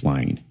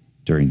lifeline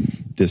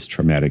during this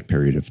traumatic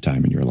period of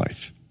time in your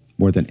life,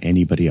 more than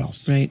anybody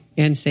else. Right,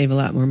 and save a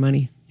lot more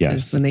money.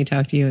 Yes. When they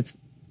talk to you, it's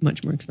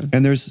much more expensive.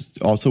 And there's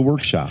also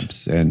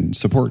workshops and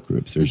support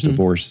groups. There's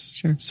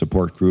divorce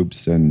support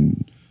groups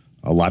and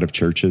a lot of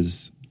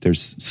churches.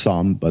 There's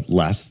some, but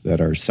less, that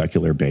are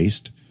secular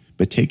based.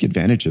 But take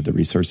advantage of the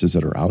resources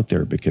that are out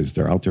there, because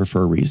they're out there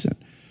for a reason.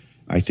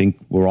 I think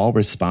we're all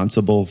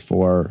responsible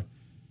for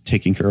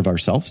taking care of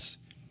ourselves.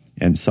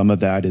 And some of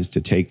that is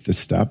to take the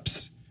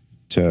steps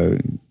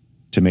to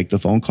make the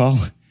phone call,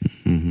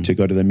 to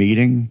go to the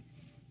meeting,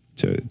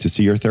 to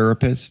see your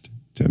therapist,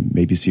 to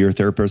maybe see your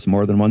therapist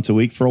more than once a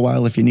week for a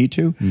while if you need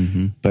to,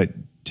 but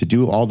to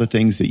do all the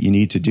things that you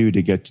need to do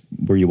to get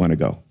where you want to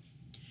go.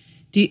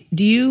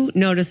 Do you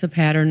notice a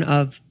pattern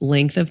of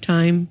length of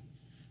time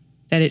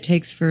that it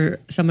takes for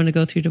someone to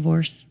go through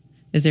divorce?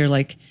 Is there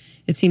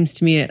it seems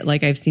to me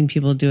like I've seen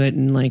people do it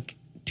in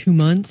 2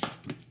 months,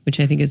 which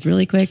I think is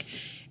really quick,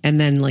 and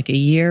then a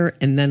year,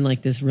 and then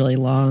this really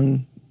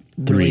long,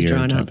 really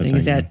drawn out thing.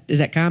 Is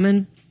that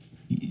common?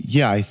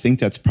 Yeah, I think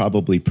that's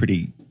probably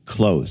pretty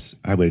close.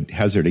 I would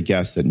hazard a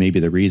guess that maybe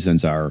the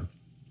reasons are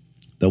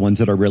the ones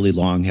that are really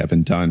long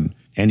haven't done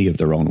any of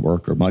their own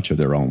work or much of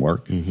their own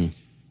work.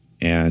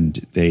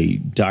 And they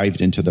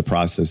dived into the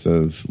process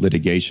of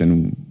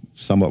litigation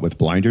somewhat with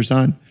blinders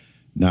on,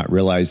 not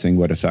realizing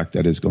what effect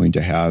that is going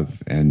to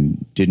have,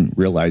 and didn't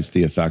realize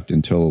the effect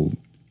until,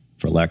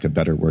 for lack of a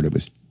better word, it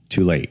was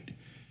too late.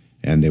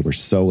 And they were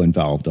so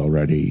involved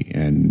already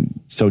and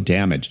so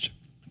damaged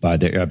by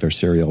the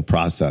adversarial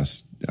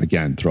process,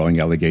 again, throwing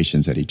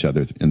allegations at each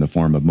other in the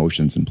form of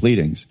motions and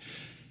pleadings,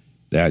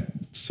 that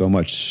so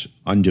much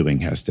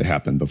undoing has to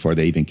happen before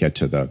they even get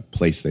to the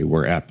place they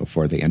were at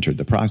before they entered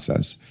the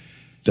process.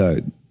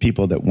 The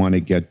people that want to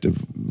get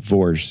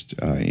divorced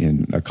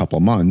in a couple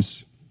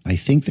months, I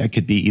think that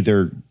could be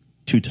either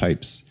two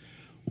types.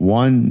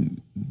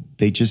 One,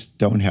 they just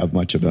don't have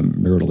much of a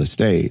marital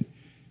estate,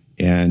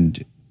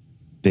 and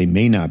they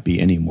may not be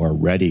any more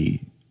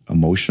ready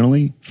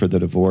emotionally for the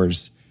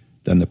divorce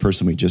than the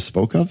person we just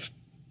spoke of.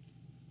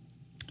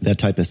 That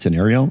type of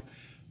scenario,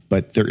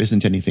 but there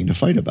isn't anything to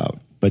fight about.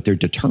 But they're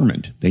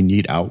determined. They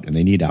need out, and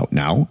they need out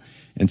now.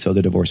 And so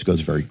the divorce goes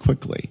very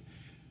quickly.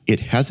 It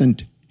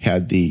hasn't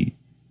had the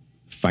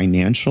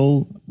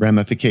financial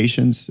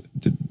ramifications,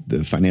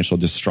 the financial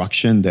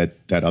destruction that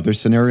other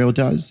scenario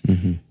does,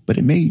 but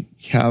it may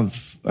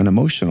have an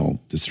emotional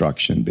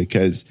destruction,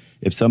 because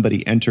if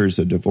somebody enters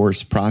a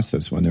divorce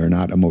process when they're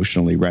not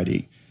emotionally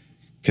ready,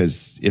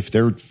 because if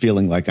they're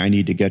feeling like, I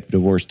need to get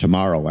divorced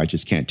tomorrow, I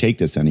just can't take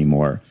this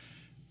anymore,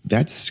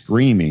 that's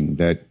screaming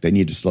that they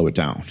need to slow it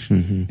down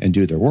and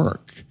do their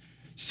work.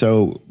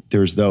 So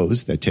there's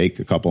those that take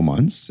a couple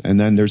months, and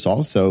then there's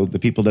also the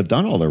people that have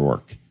done all their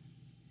work.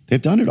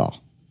 They've done it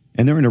all,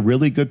 and they're in a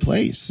really good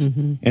place.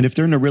 And if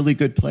they're in a really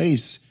good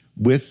place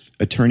with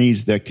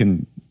attorneys that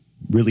can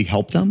really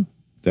help them,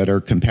 that are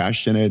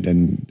compassionate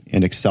and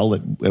excel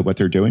at what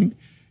they're doing,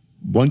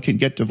 one can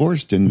get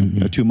divorced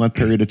in a 2-month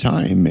period of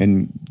time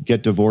and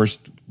get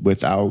divorced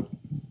without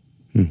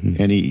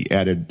any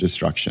added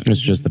destruction. It's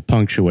just the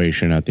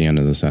punctuation at the end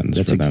of the sentence.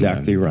 That's for them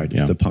exactly then. right.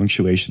 It's the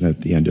punctuation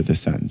at the end of the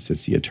sentence.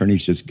 It's the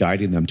attorneys just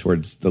guiding them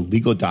towards the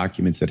legal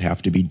documents that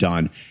have to be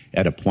done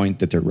at a point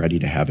that they're ready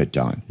to have it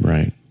done.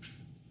 Right.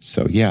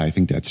 So, yeah, I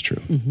think that's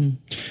true.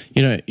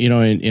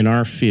 In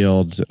our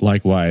field,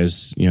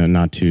 likewise,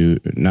 not two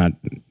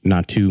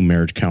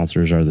marriage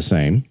counselors are the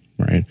same,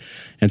 right?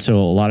 And so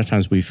a lot of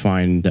times we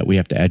find that we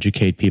have to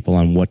educate people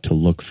on what to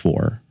look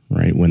for,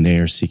 right, when they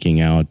are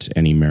seeking out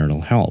any marital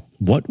help.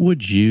 What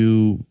would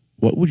you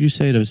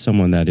say to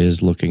someone that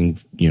is looking,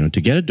 to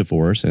get a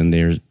divorce and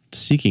they're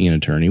seeking an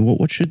attorney?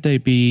 What should they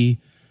be,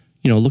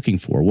 looking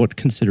for? What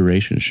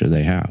considerations should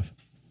they have?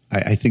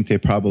 I think they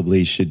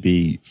probably should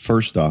be,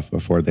 first off,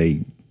 before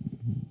they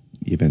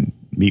even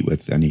meet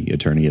with any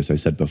attorney, as I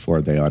said before,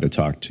 they ought to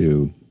talk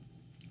to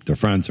their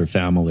friends or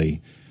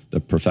family, the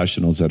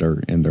professionals that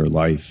are in their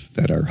life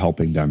that are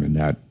helping them in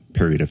that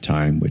period of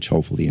time, which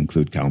hopefully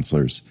include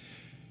counselors,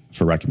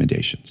 for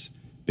recommendations.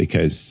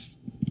 Because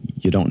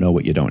you don't know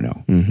what you don't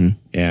know.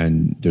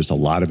 And there's a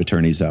lot of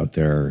attorneys out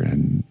there,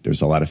 and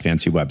there's a lot of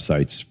fancy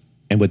websites.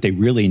 And what they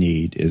really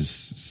need is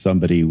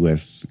somebody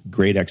with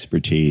great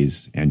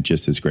expertise and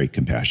just as great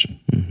compassion,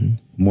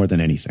 more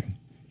than anything.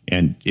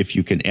 And if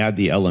you can add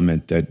the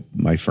element that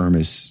my firm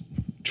is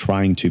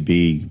trying to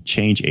be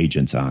change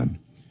agents on,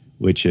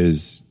 which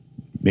is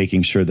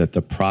making sure that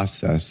the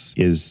process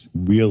is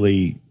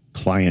really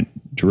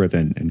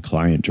client-driven and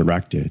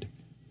client-directed,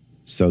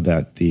 so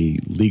that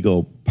the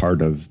legal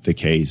part of the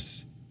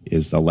case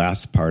is the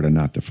last part and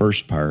not the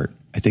first part,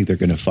 I think they're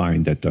going to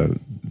find that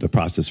the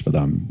process for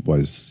them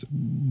was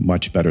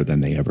much better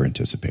than they ever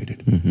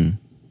anticipated.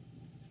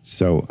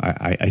 So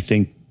I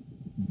think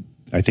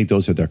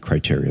those are the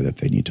criteria that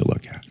they need to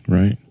look at.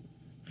 Right.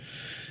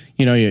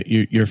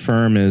 Your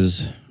firm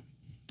is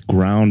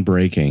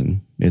groundbreaking.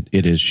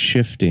 It is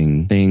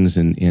shifting things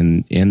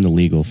in the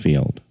legal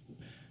field.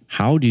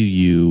 How do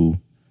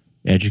you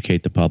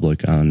educate the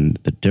public on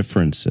the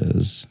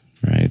differences,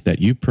 right, that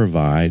you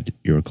provide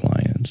your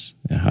clients?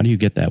 How do you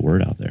get that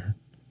word out there?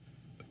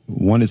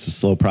 One is a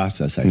slow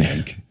process, I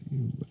think.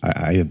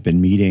 I have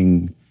been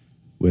meeting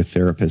with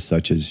therapists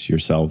such as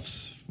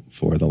yourselves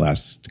for the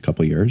last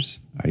couple of years.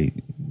 I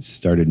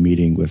started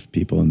meeting with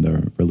people in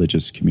the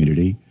religious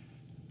community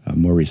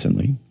more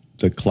recently.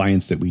 The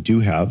clients that we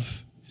do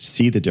have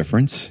see the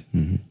difference,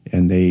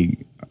 and they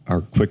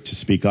are quick to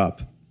speak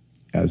up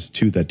as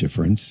to that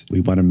difference.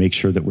 We want to make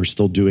sure that we're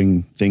still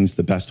doing things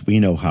the best we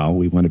know how.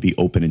 We want to be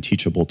open and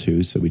teachable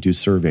too. So we do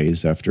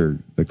surveys after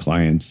the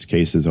client's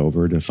case is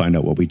over to find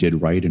out what we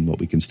did right and what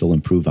we can still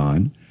improve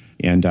on.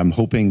 And I'm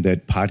hoping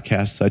that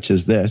podcasts such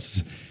as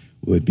this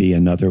would be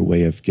another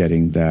way of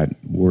getting that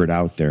word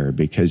out there,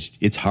 because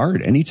it's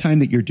hard. Anytime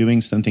that you're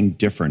doing something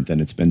different than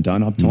it's been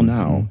done up till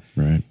now,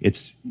 right,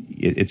 it's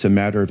a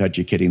matter of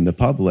educating the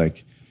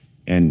public.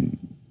 And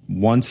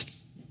once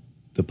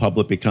the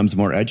public becomes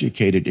more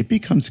educated, it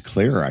becomes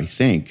clear, I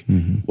think,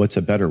 what's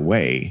a better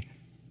way.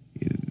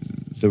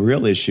 The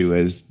real issue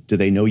is, do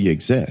they know you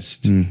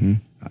exist?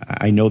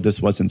 I know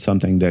this wasn't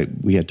something that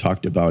we had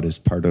talked about as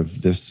part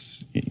of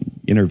this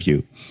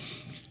interview,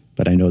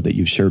 but I know that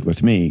you've shared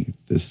with me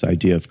this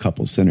idea of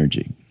couple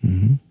synergy.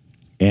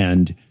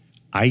 And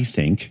I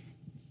think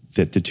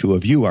that the two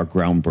of you are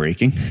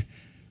groundbreaking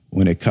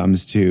when it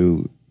comes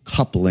to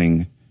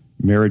coupling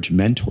marriage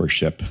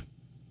mentorship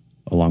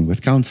along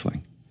with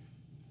counseling.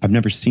 I've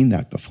never seen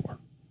that before.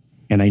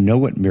 And I know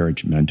what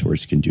marriage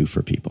mentors can do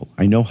for people.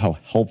 I know how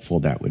helpful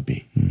that would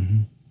be.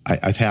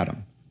 I've had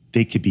them.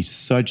 They could be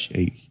such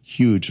a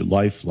huge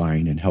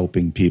lifeline in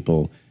helping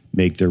people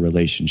make their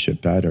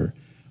relationship better.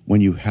 When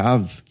you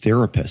have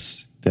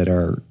therapists that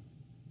are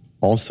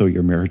also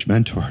your marriage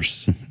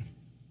mentors,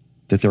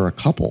 that they're a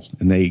couple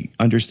and they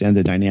understand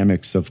the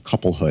dynamics of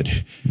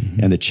couplehood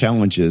and the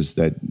challenges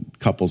that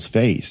couples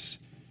face,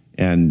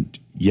 and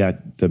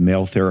yet the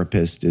male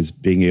therapist is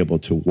being able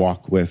to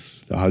walk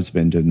with the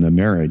husband in the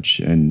marriage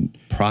and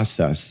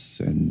process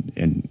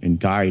and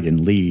guide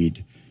and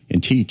lead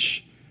and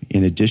teach.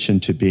 In addition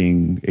to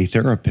being a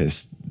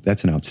therapist,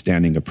 that's an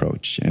outstanding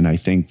approach. And I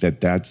think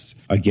that that's,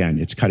 again,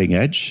 it's cutting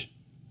edge.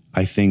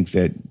 I think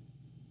that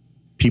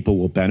people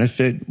will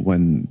benefit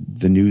when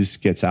the news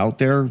gets out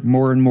there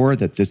more and more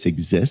that this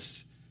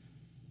exists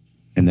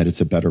and that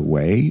it's a better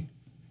way.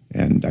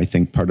 And I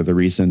think part of the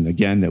reason,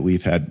 again, that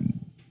we've had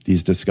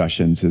these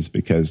discussions is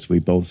because we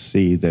both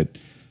see that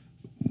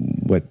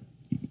what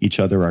each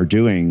other are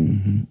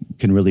doing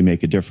can really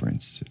make a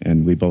difference.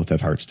 And we both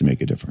have hearts to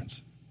make a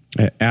difference.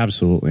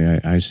 Absolutely.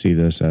 I see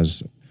this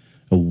as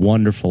a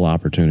wonderful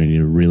opportunity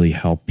to really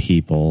help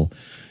people,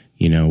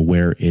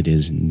 where it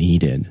is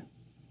needed,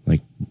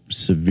 like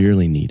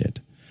severely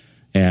needed.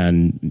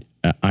 And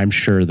I'm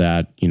sure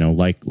that,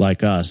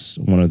 like us,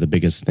 one of the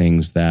biggest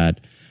things that,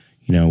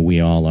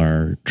 we all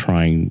are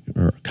trying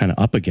or kind of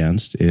up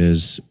against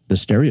is the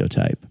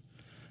stereotype,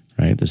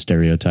 right? The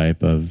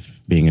stereotype of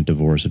being a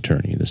divorce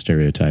attorney, the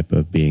stereotype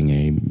of being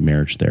a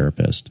marriage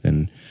therapist.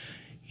 And,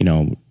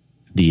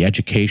 the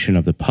education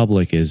of the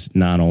public is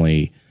not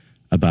only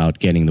about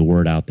getting the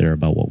word out there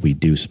about what we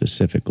do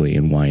specifically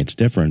and why it's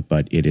different,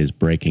 but it is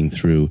breaking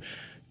through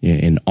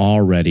an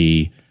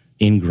already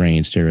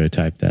ingrained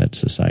stereotype that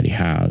society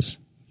has,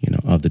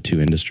 of the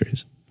two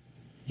industries.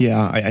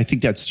 Yeah, I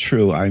think that's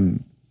true.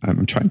 I'm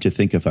trying to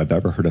think if I've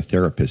ever heard a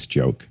therapist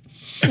joke.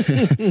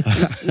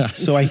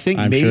 So I think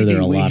maybe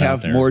we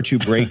have more to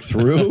break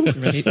through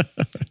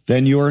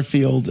than your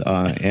field,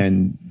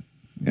 and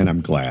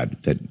I'm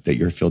glad that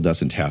your field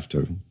doesn't have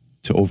to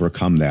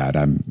overcome that.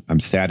 I'm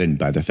saddened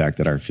by the fact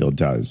that our field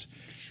does.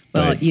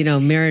 Well,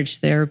 marriage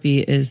therapy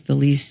is the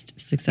least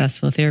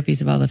successful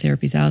therapies of all the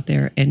therapies out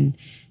there, and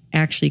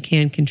actually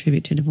can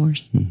contribute to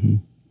divorce. Mm-hmm.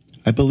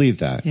 I believe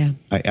that. Yeah.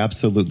 I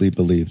absolutely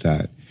believe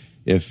that.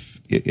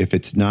 If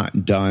it's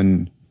not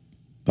done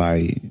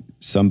by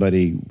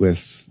somebody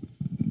with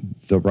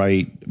the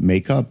right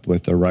makeup,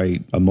 with the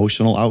right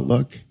emotional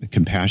outlook,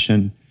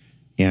 compassion,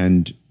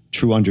 and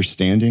true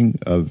understanding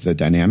of the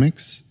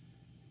dynamics,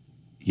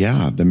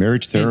 the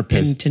marriage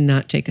therapist... And to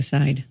not take a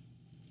side.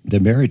 The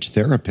marriage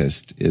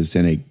therapist is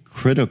in a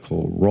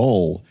critical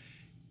role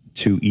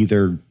to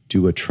either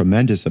do a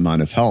tremendous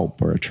amount of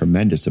help or a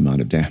tremendous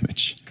amount of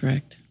damage.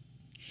 Correct.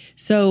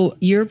 So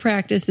your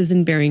practice is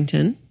in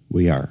Barrington.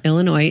 We are.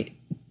 Illinois.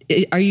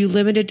 Are you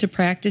limited to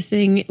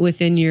practicing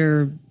within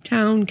your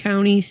town,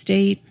 county,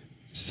 state?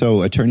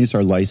 So attorneys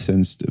are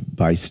licensed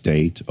by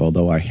state,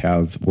 although I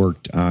have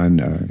worked on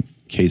a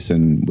case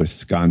in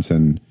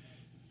Wisconsin.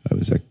 It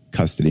was a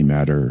custody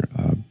matter,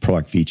 pro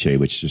ac vice,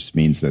 which just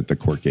means that the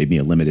court gave me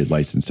a limited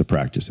license to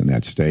practice in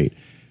that state.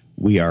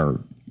 We are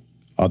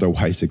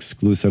otherwise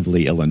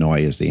exclusively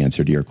Illinois is the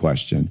answer to your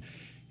question.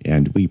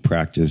 And we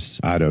practice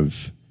out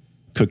of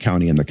Cook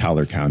County and the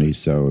Collier County.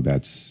 So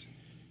that's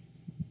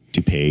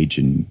DuPage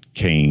and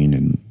Kane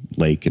and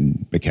Lake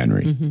and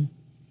McHenry. Mm-hmm.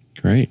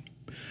 Great.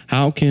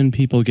 How can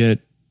people get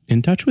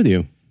in touch with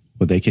you?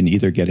 Well, they can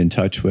either get in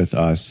touch with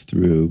us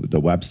through the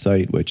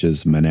website, which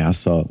is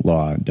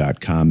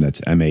manassalaw.com.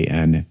 That's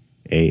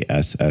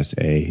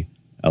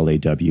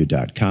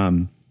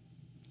MANASSALAW.com,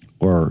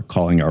 or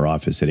calling our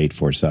office at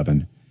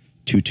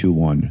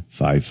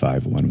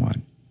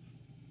 847-221-5511.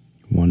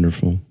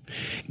 Wonderful.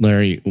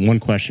 Larry, one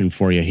question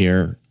for you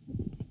here.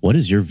 What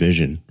is your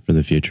vision for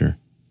the future?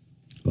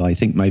 Well, I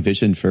think my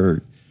vision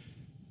for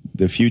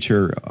the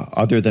future,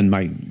 other than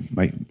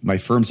my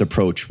firm's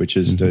approach, which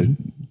is to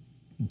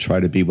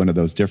try to be one of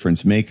those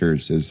difference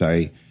makers, is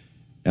I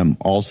am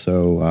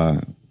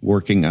also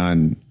working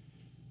on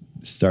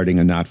starting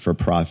a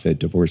not-for-profit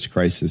divorce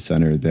crisis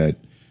center that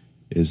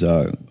is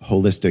a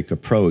holistic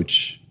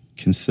approach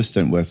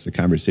consistent with the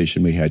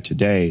conversation we had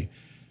today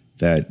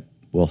that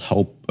will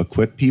help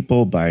equip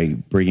people by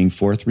bringing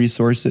forth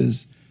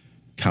resources,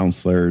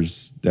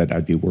 counselors that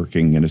I'd be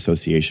working in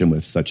association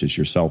with, such as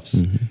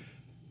yourselves,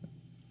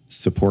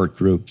 support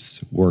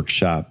groups,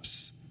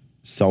 workshops,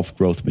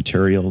 self-growth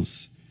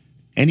materials,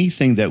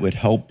 anything that would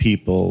help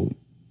people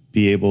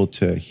be able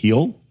to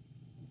heal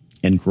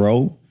and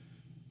grow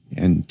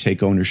and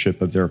take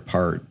ownership of their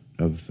part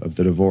of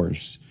the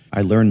divorce.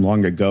 I learned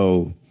long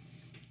ago,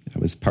 I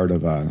was part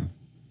of a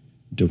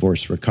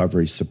divorce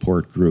recovery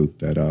support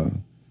group at a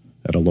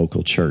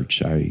local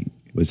church. I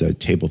was a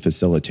table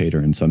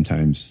facilitator and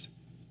sometimes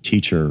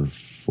teacher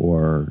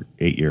for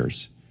 8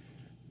 years.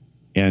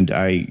 And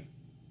I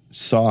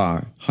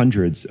saw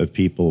hundreds of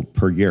people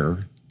per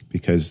year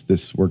because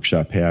this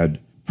workshop had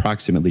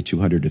approximately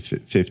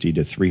 250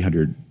 to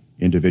 300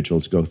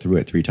 individuals go through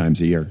it 3 times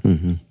a year.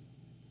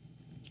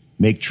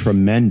 Make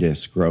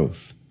tremendous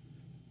growth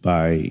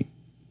by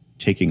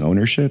taking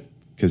ownership,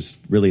 because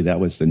really that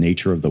was the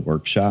nature of the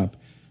workshop.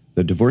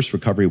 The divorce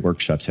recovery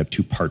workshops have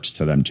 2 parts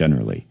to them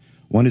generally.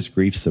 One is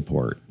grief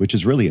support, which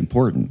is really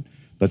important,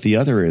 but the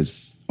other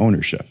is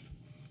ownership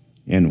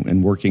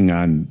and working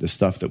on the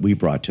stuff that we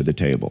brought to the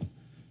table,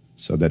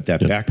 so that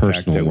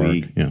backpack that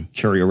we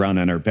carry around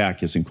on our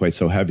back isn't quite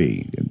so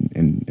heavy,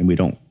 and we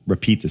don't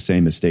repeat the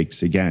same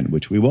mistakes again,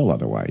 which we will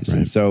otherwise. Right.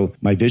 And so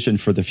my vision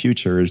for the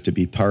future is to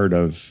be part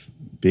of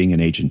being an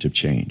agent of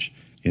change.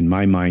 In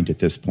my mind at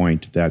this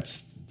point,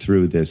 that's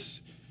through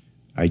this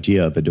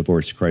idea of a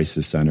divorce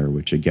crisis center,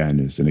 which again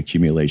is an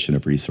accumulation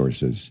of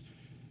resources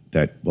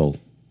that will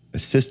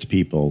assist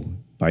people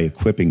by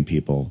equipping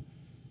people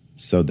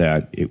so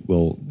that it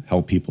will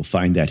help people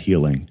find that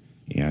healing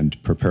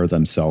and prepare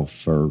themselves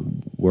for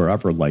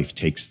wherever life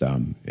takes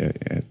them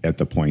at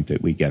the point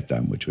that we get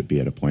them, which would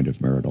be at a point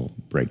of marital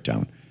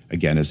breakdown.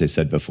 Again, as I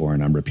said before,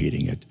 and I'm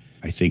repeating it,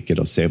 I think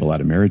it'll save a lot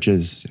of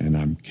marriages, and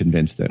I'm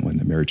convinced that when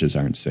the marriages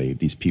aren't saved,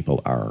 these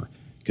people are,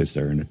 because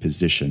they're in a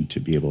position to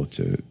be able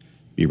to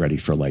be ready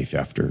for life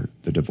after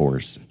the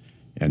divorce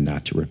and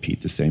not to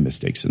repeat the same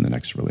mistakes in the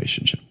next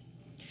relationship.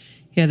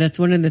 Yeah, that's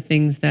one of the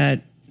things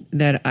that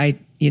I,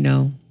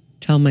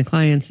 tell my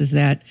clients is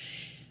that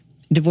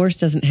divorce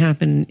doesn't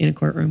happen in a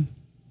courtroom.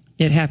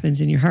 It happens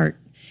in your heart.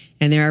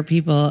 And there are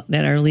people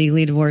that are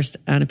legally divorced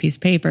on a piece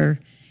of paper,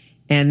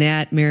 and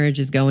that marriage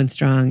is going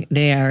strong.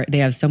 They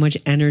have so much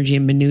energy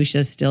and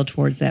minutia still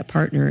towards that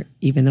partner,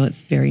 even though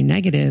it's very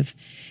negative,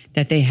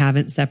 that they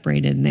haven't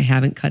separated and they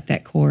haven't cut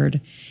that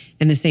cord.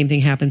 And the same thing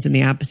happens in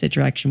the opposite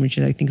direction, which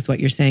I think is what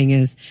you're saying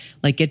is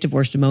like get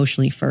divorced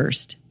emotionally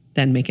first,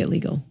 then make it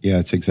legal. Yeah,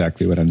 it's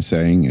exactly what I'm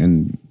saying.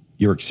 And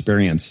your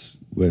experience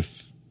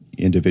with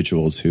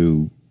individuals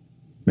who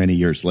many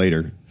years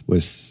later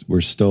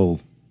were still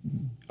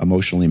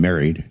emotionally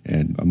married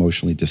and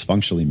emotionally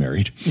dysfunctionally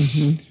married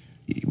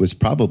it was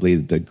probably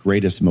the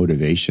greatest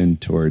motivation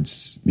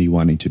towards me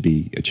wanting to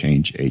be a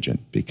change agent,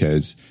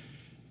 because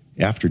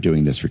after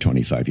doing this for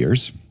 25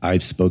 years,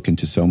 I've spoken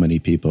to so many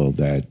people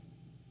that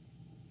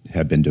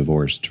have been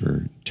divorced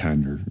for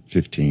 10 or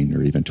 15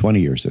 or even 20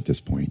 years at this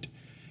point.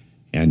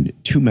 And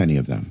too many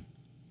of them,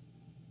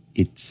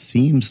 it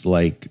seems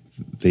like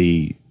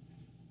the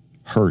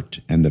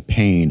hurt and the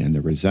pain and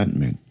the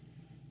resentment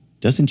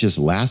doesn't just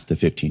last the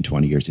 15,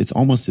 20 years. It's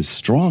almost as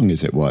strong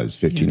as it was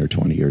 15 or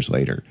 20 years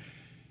later.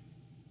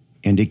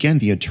 And again,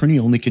 the attorney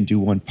only can do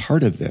one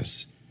part of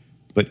this.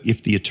 But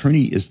if the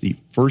attorney is the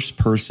first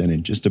person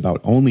and just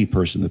about only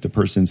person that the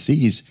person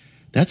sees,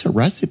 that's a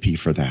recipe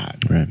for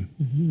that. Right.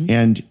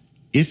 And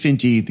if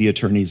indeed the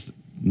attorney's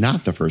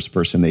not the first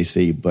person they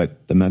see,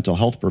 but the mental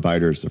health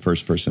provider is the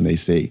first person they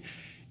see,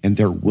 and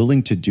they're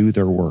willing to do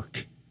their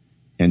work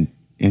and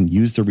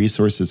use the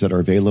resources that are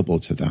available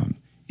to them,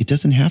 it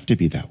doesn't have to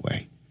be that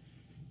way.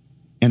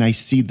 And I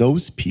see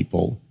those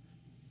people,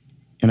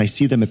 and I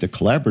see them at the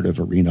collaborative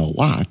arena a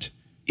lot,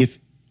 if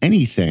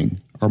anything,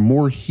 are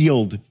more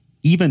healed,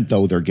 even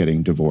though they're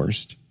getting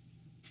divorced,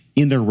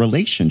 in their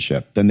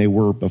relationship than they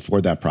were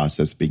before that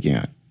process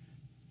began.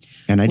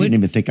 And I didn't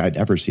even think I'd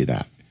ever see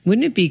that.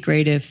 Wouldn't it be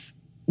great if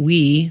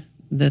we,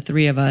 the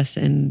three of us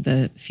and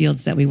the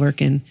fields that we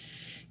work in,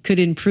 could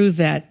improve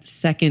that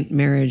second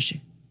marriage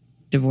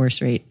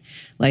divorce rate?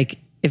 Like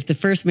if the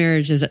first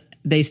marriage is,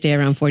 they stay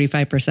around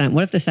 45%,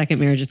 what if the second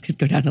marriages could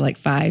go down to like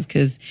 5%?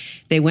 Because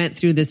they went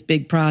through this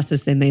big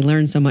process and they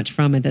learned so much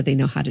from it that they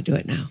know how to do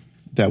it now.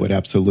 That would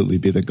absolutely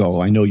be the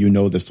goal. I know you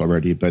know this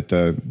already, but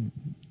the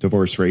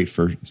divorce rate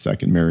for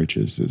second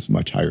marriages is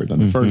much higher than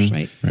the first.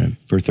 Right.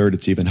 For third,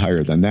 it's even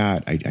higher than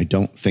that. I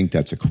don't think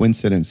that's a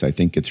coincidence. I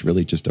think it's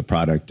really just a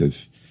product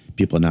of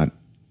people not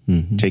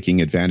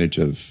taking advantage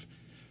of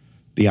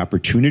the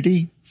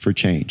opportunity for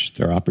change,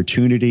 their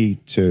opportunity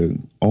to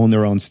own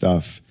their own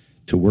stuff,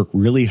 to work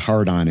really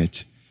hard on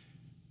it,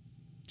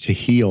 to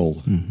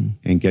heal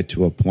and get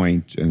to a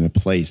point and a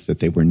place that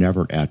they were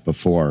never at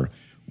before,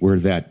 where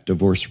that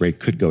divorce rate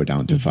could go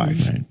down to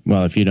 5. Right.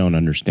 Well, if you don't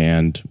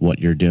understand what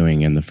you're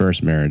doing in the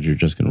first marriage, you're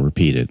just going to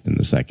repeat it in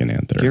the second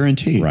and third.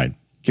 Guaranteed. Right.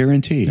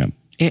 Guaranteed. Yep.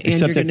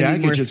 Except the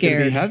baggage is going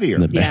to be heavier.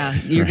 Yeah,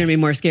 you're going to be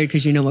more scared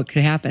because you know what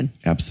could happen.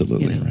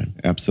 Absolutely. You know?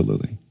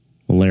 Absolutely.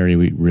 Well, Larry,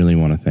 we really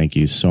want to thank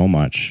you so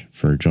much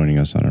for joining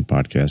us on our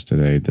podcast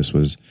today. This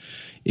was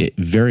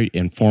very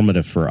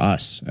informative for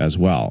us as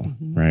well,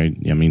 right?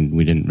 I mean,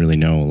 we didn't really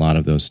know a lot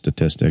of those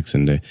statistics,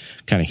 and to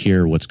kind of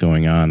hear what's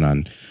going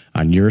on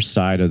your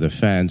side of the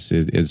fence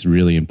is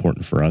really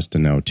important for us to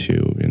know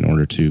too, in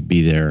order to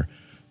be there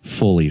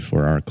fully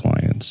for our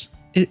clients.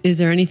 Is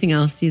there anything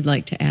else you'd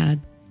like to add?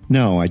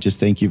 No, I just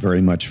thank you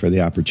very much for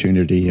the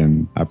opportunity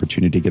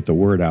to get the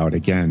word out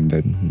again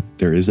that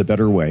there is a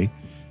better way,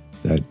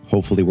 that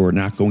hopefully we're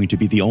not going to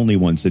be the only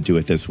ones that do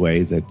it this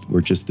way, that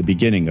we're just the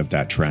beginning of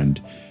that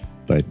trend.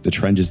 But the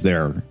trend is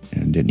there,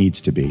 and it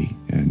needs to be,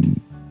 and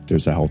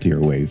there's a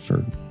healthier way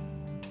for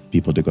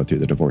people to go through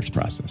the divorce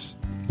process.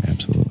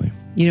 Absolutely.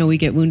 You know, we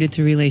get wounded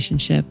through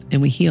relationship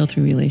and we heal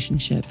through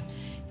relationship.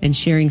 And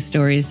sharing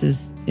stories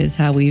is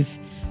how we've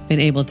been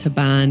able to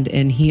bond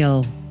and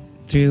heal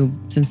through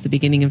since the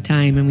beginning of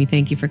time. And we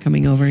thank you for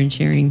coming over and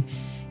sharing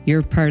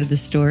your part of the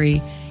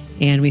story.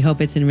 And we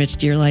hope it's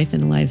enriched your life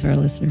and the lives of our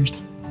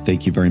listeners.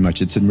 Thank you very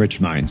much. It's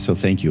enriched mine. So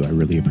thank you. I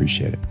really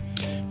appreciate it.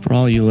 For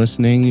all you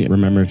listening,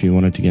 remember, if you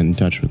wanted to get in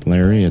touch with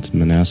Larry, it's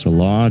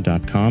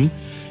manassalaw.com.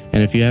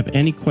 And if you have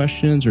any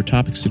questions or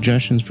topic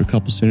suggestions for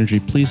Couple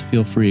Synergy, please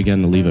feel free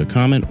again to leave a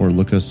comment or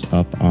look us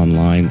up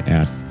online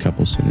at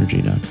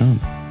couplesynergy.com.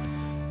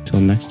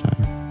 Till next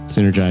time,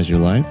 synergize your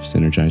life,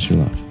 synergize your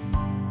love.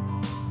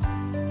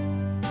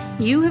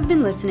 You have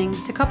been listening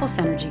to Couple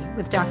Synergy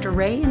with Dr.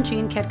 Ray and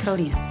Jean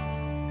Ketkodian.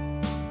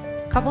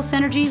 Couple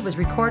Synergy was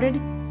recorded,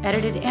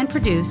 edited, and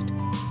produced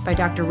by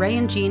Dr. Ray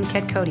and Jean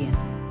Ketkodian.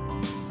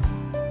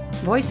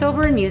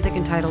 Voiceover and music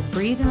entitled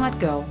Breathe and Let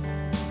Go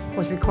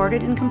was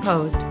recorded and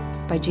composed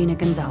by Gina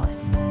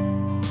Gonzalez.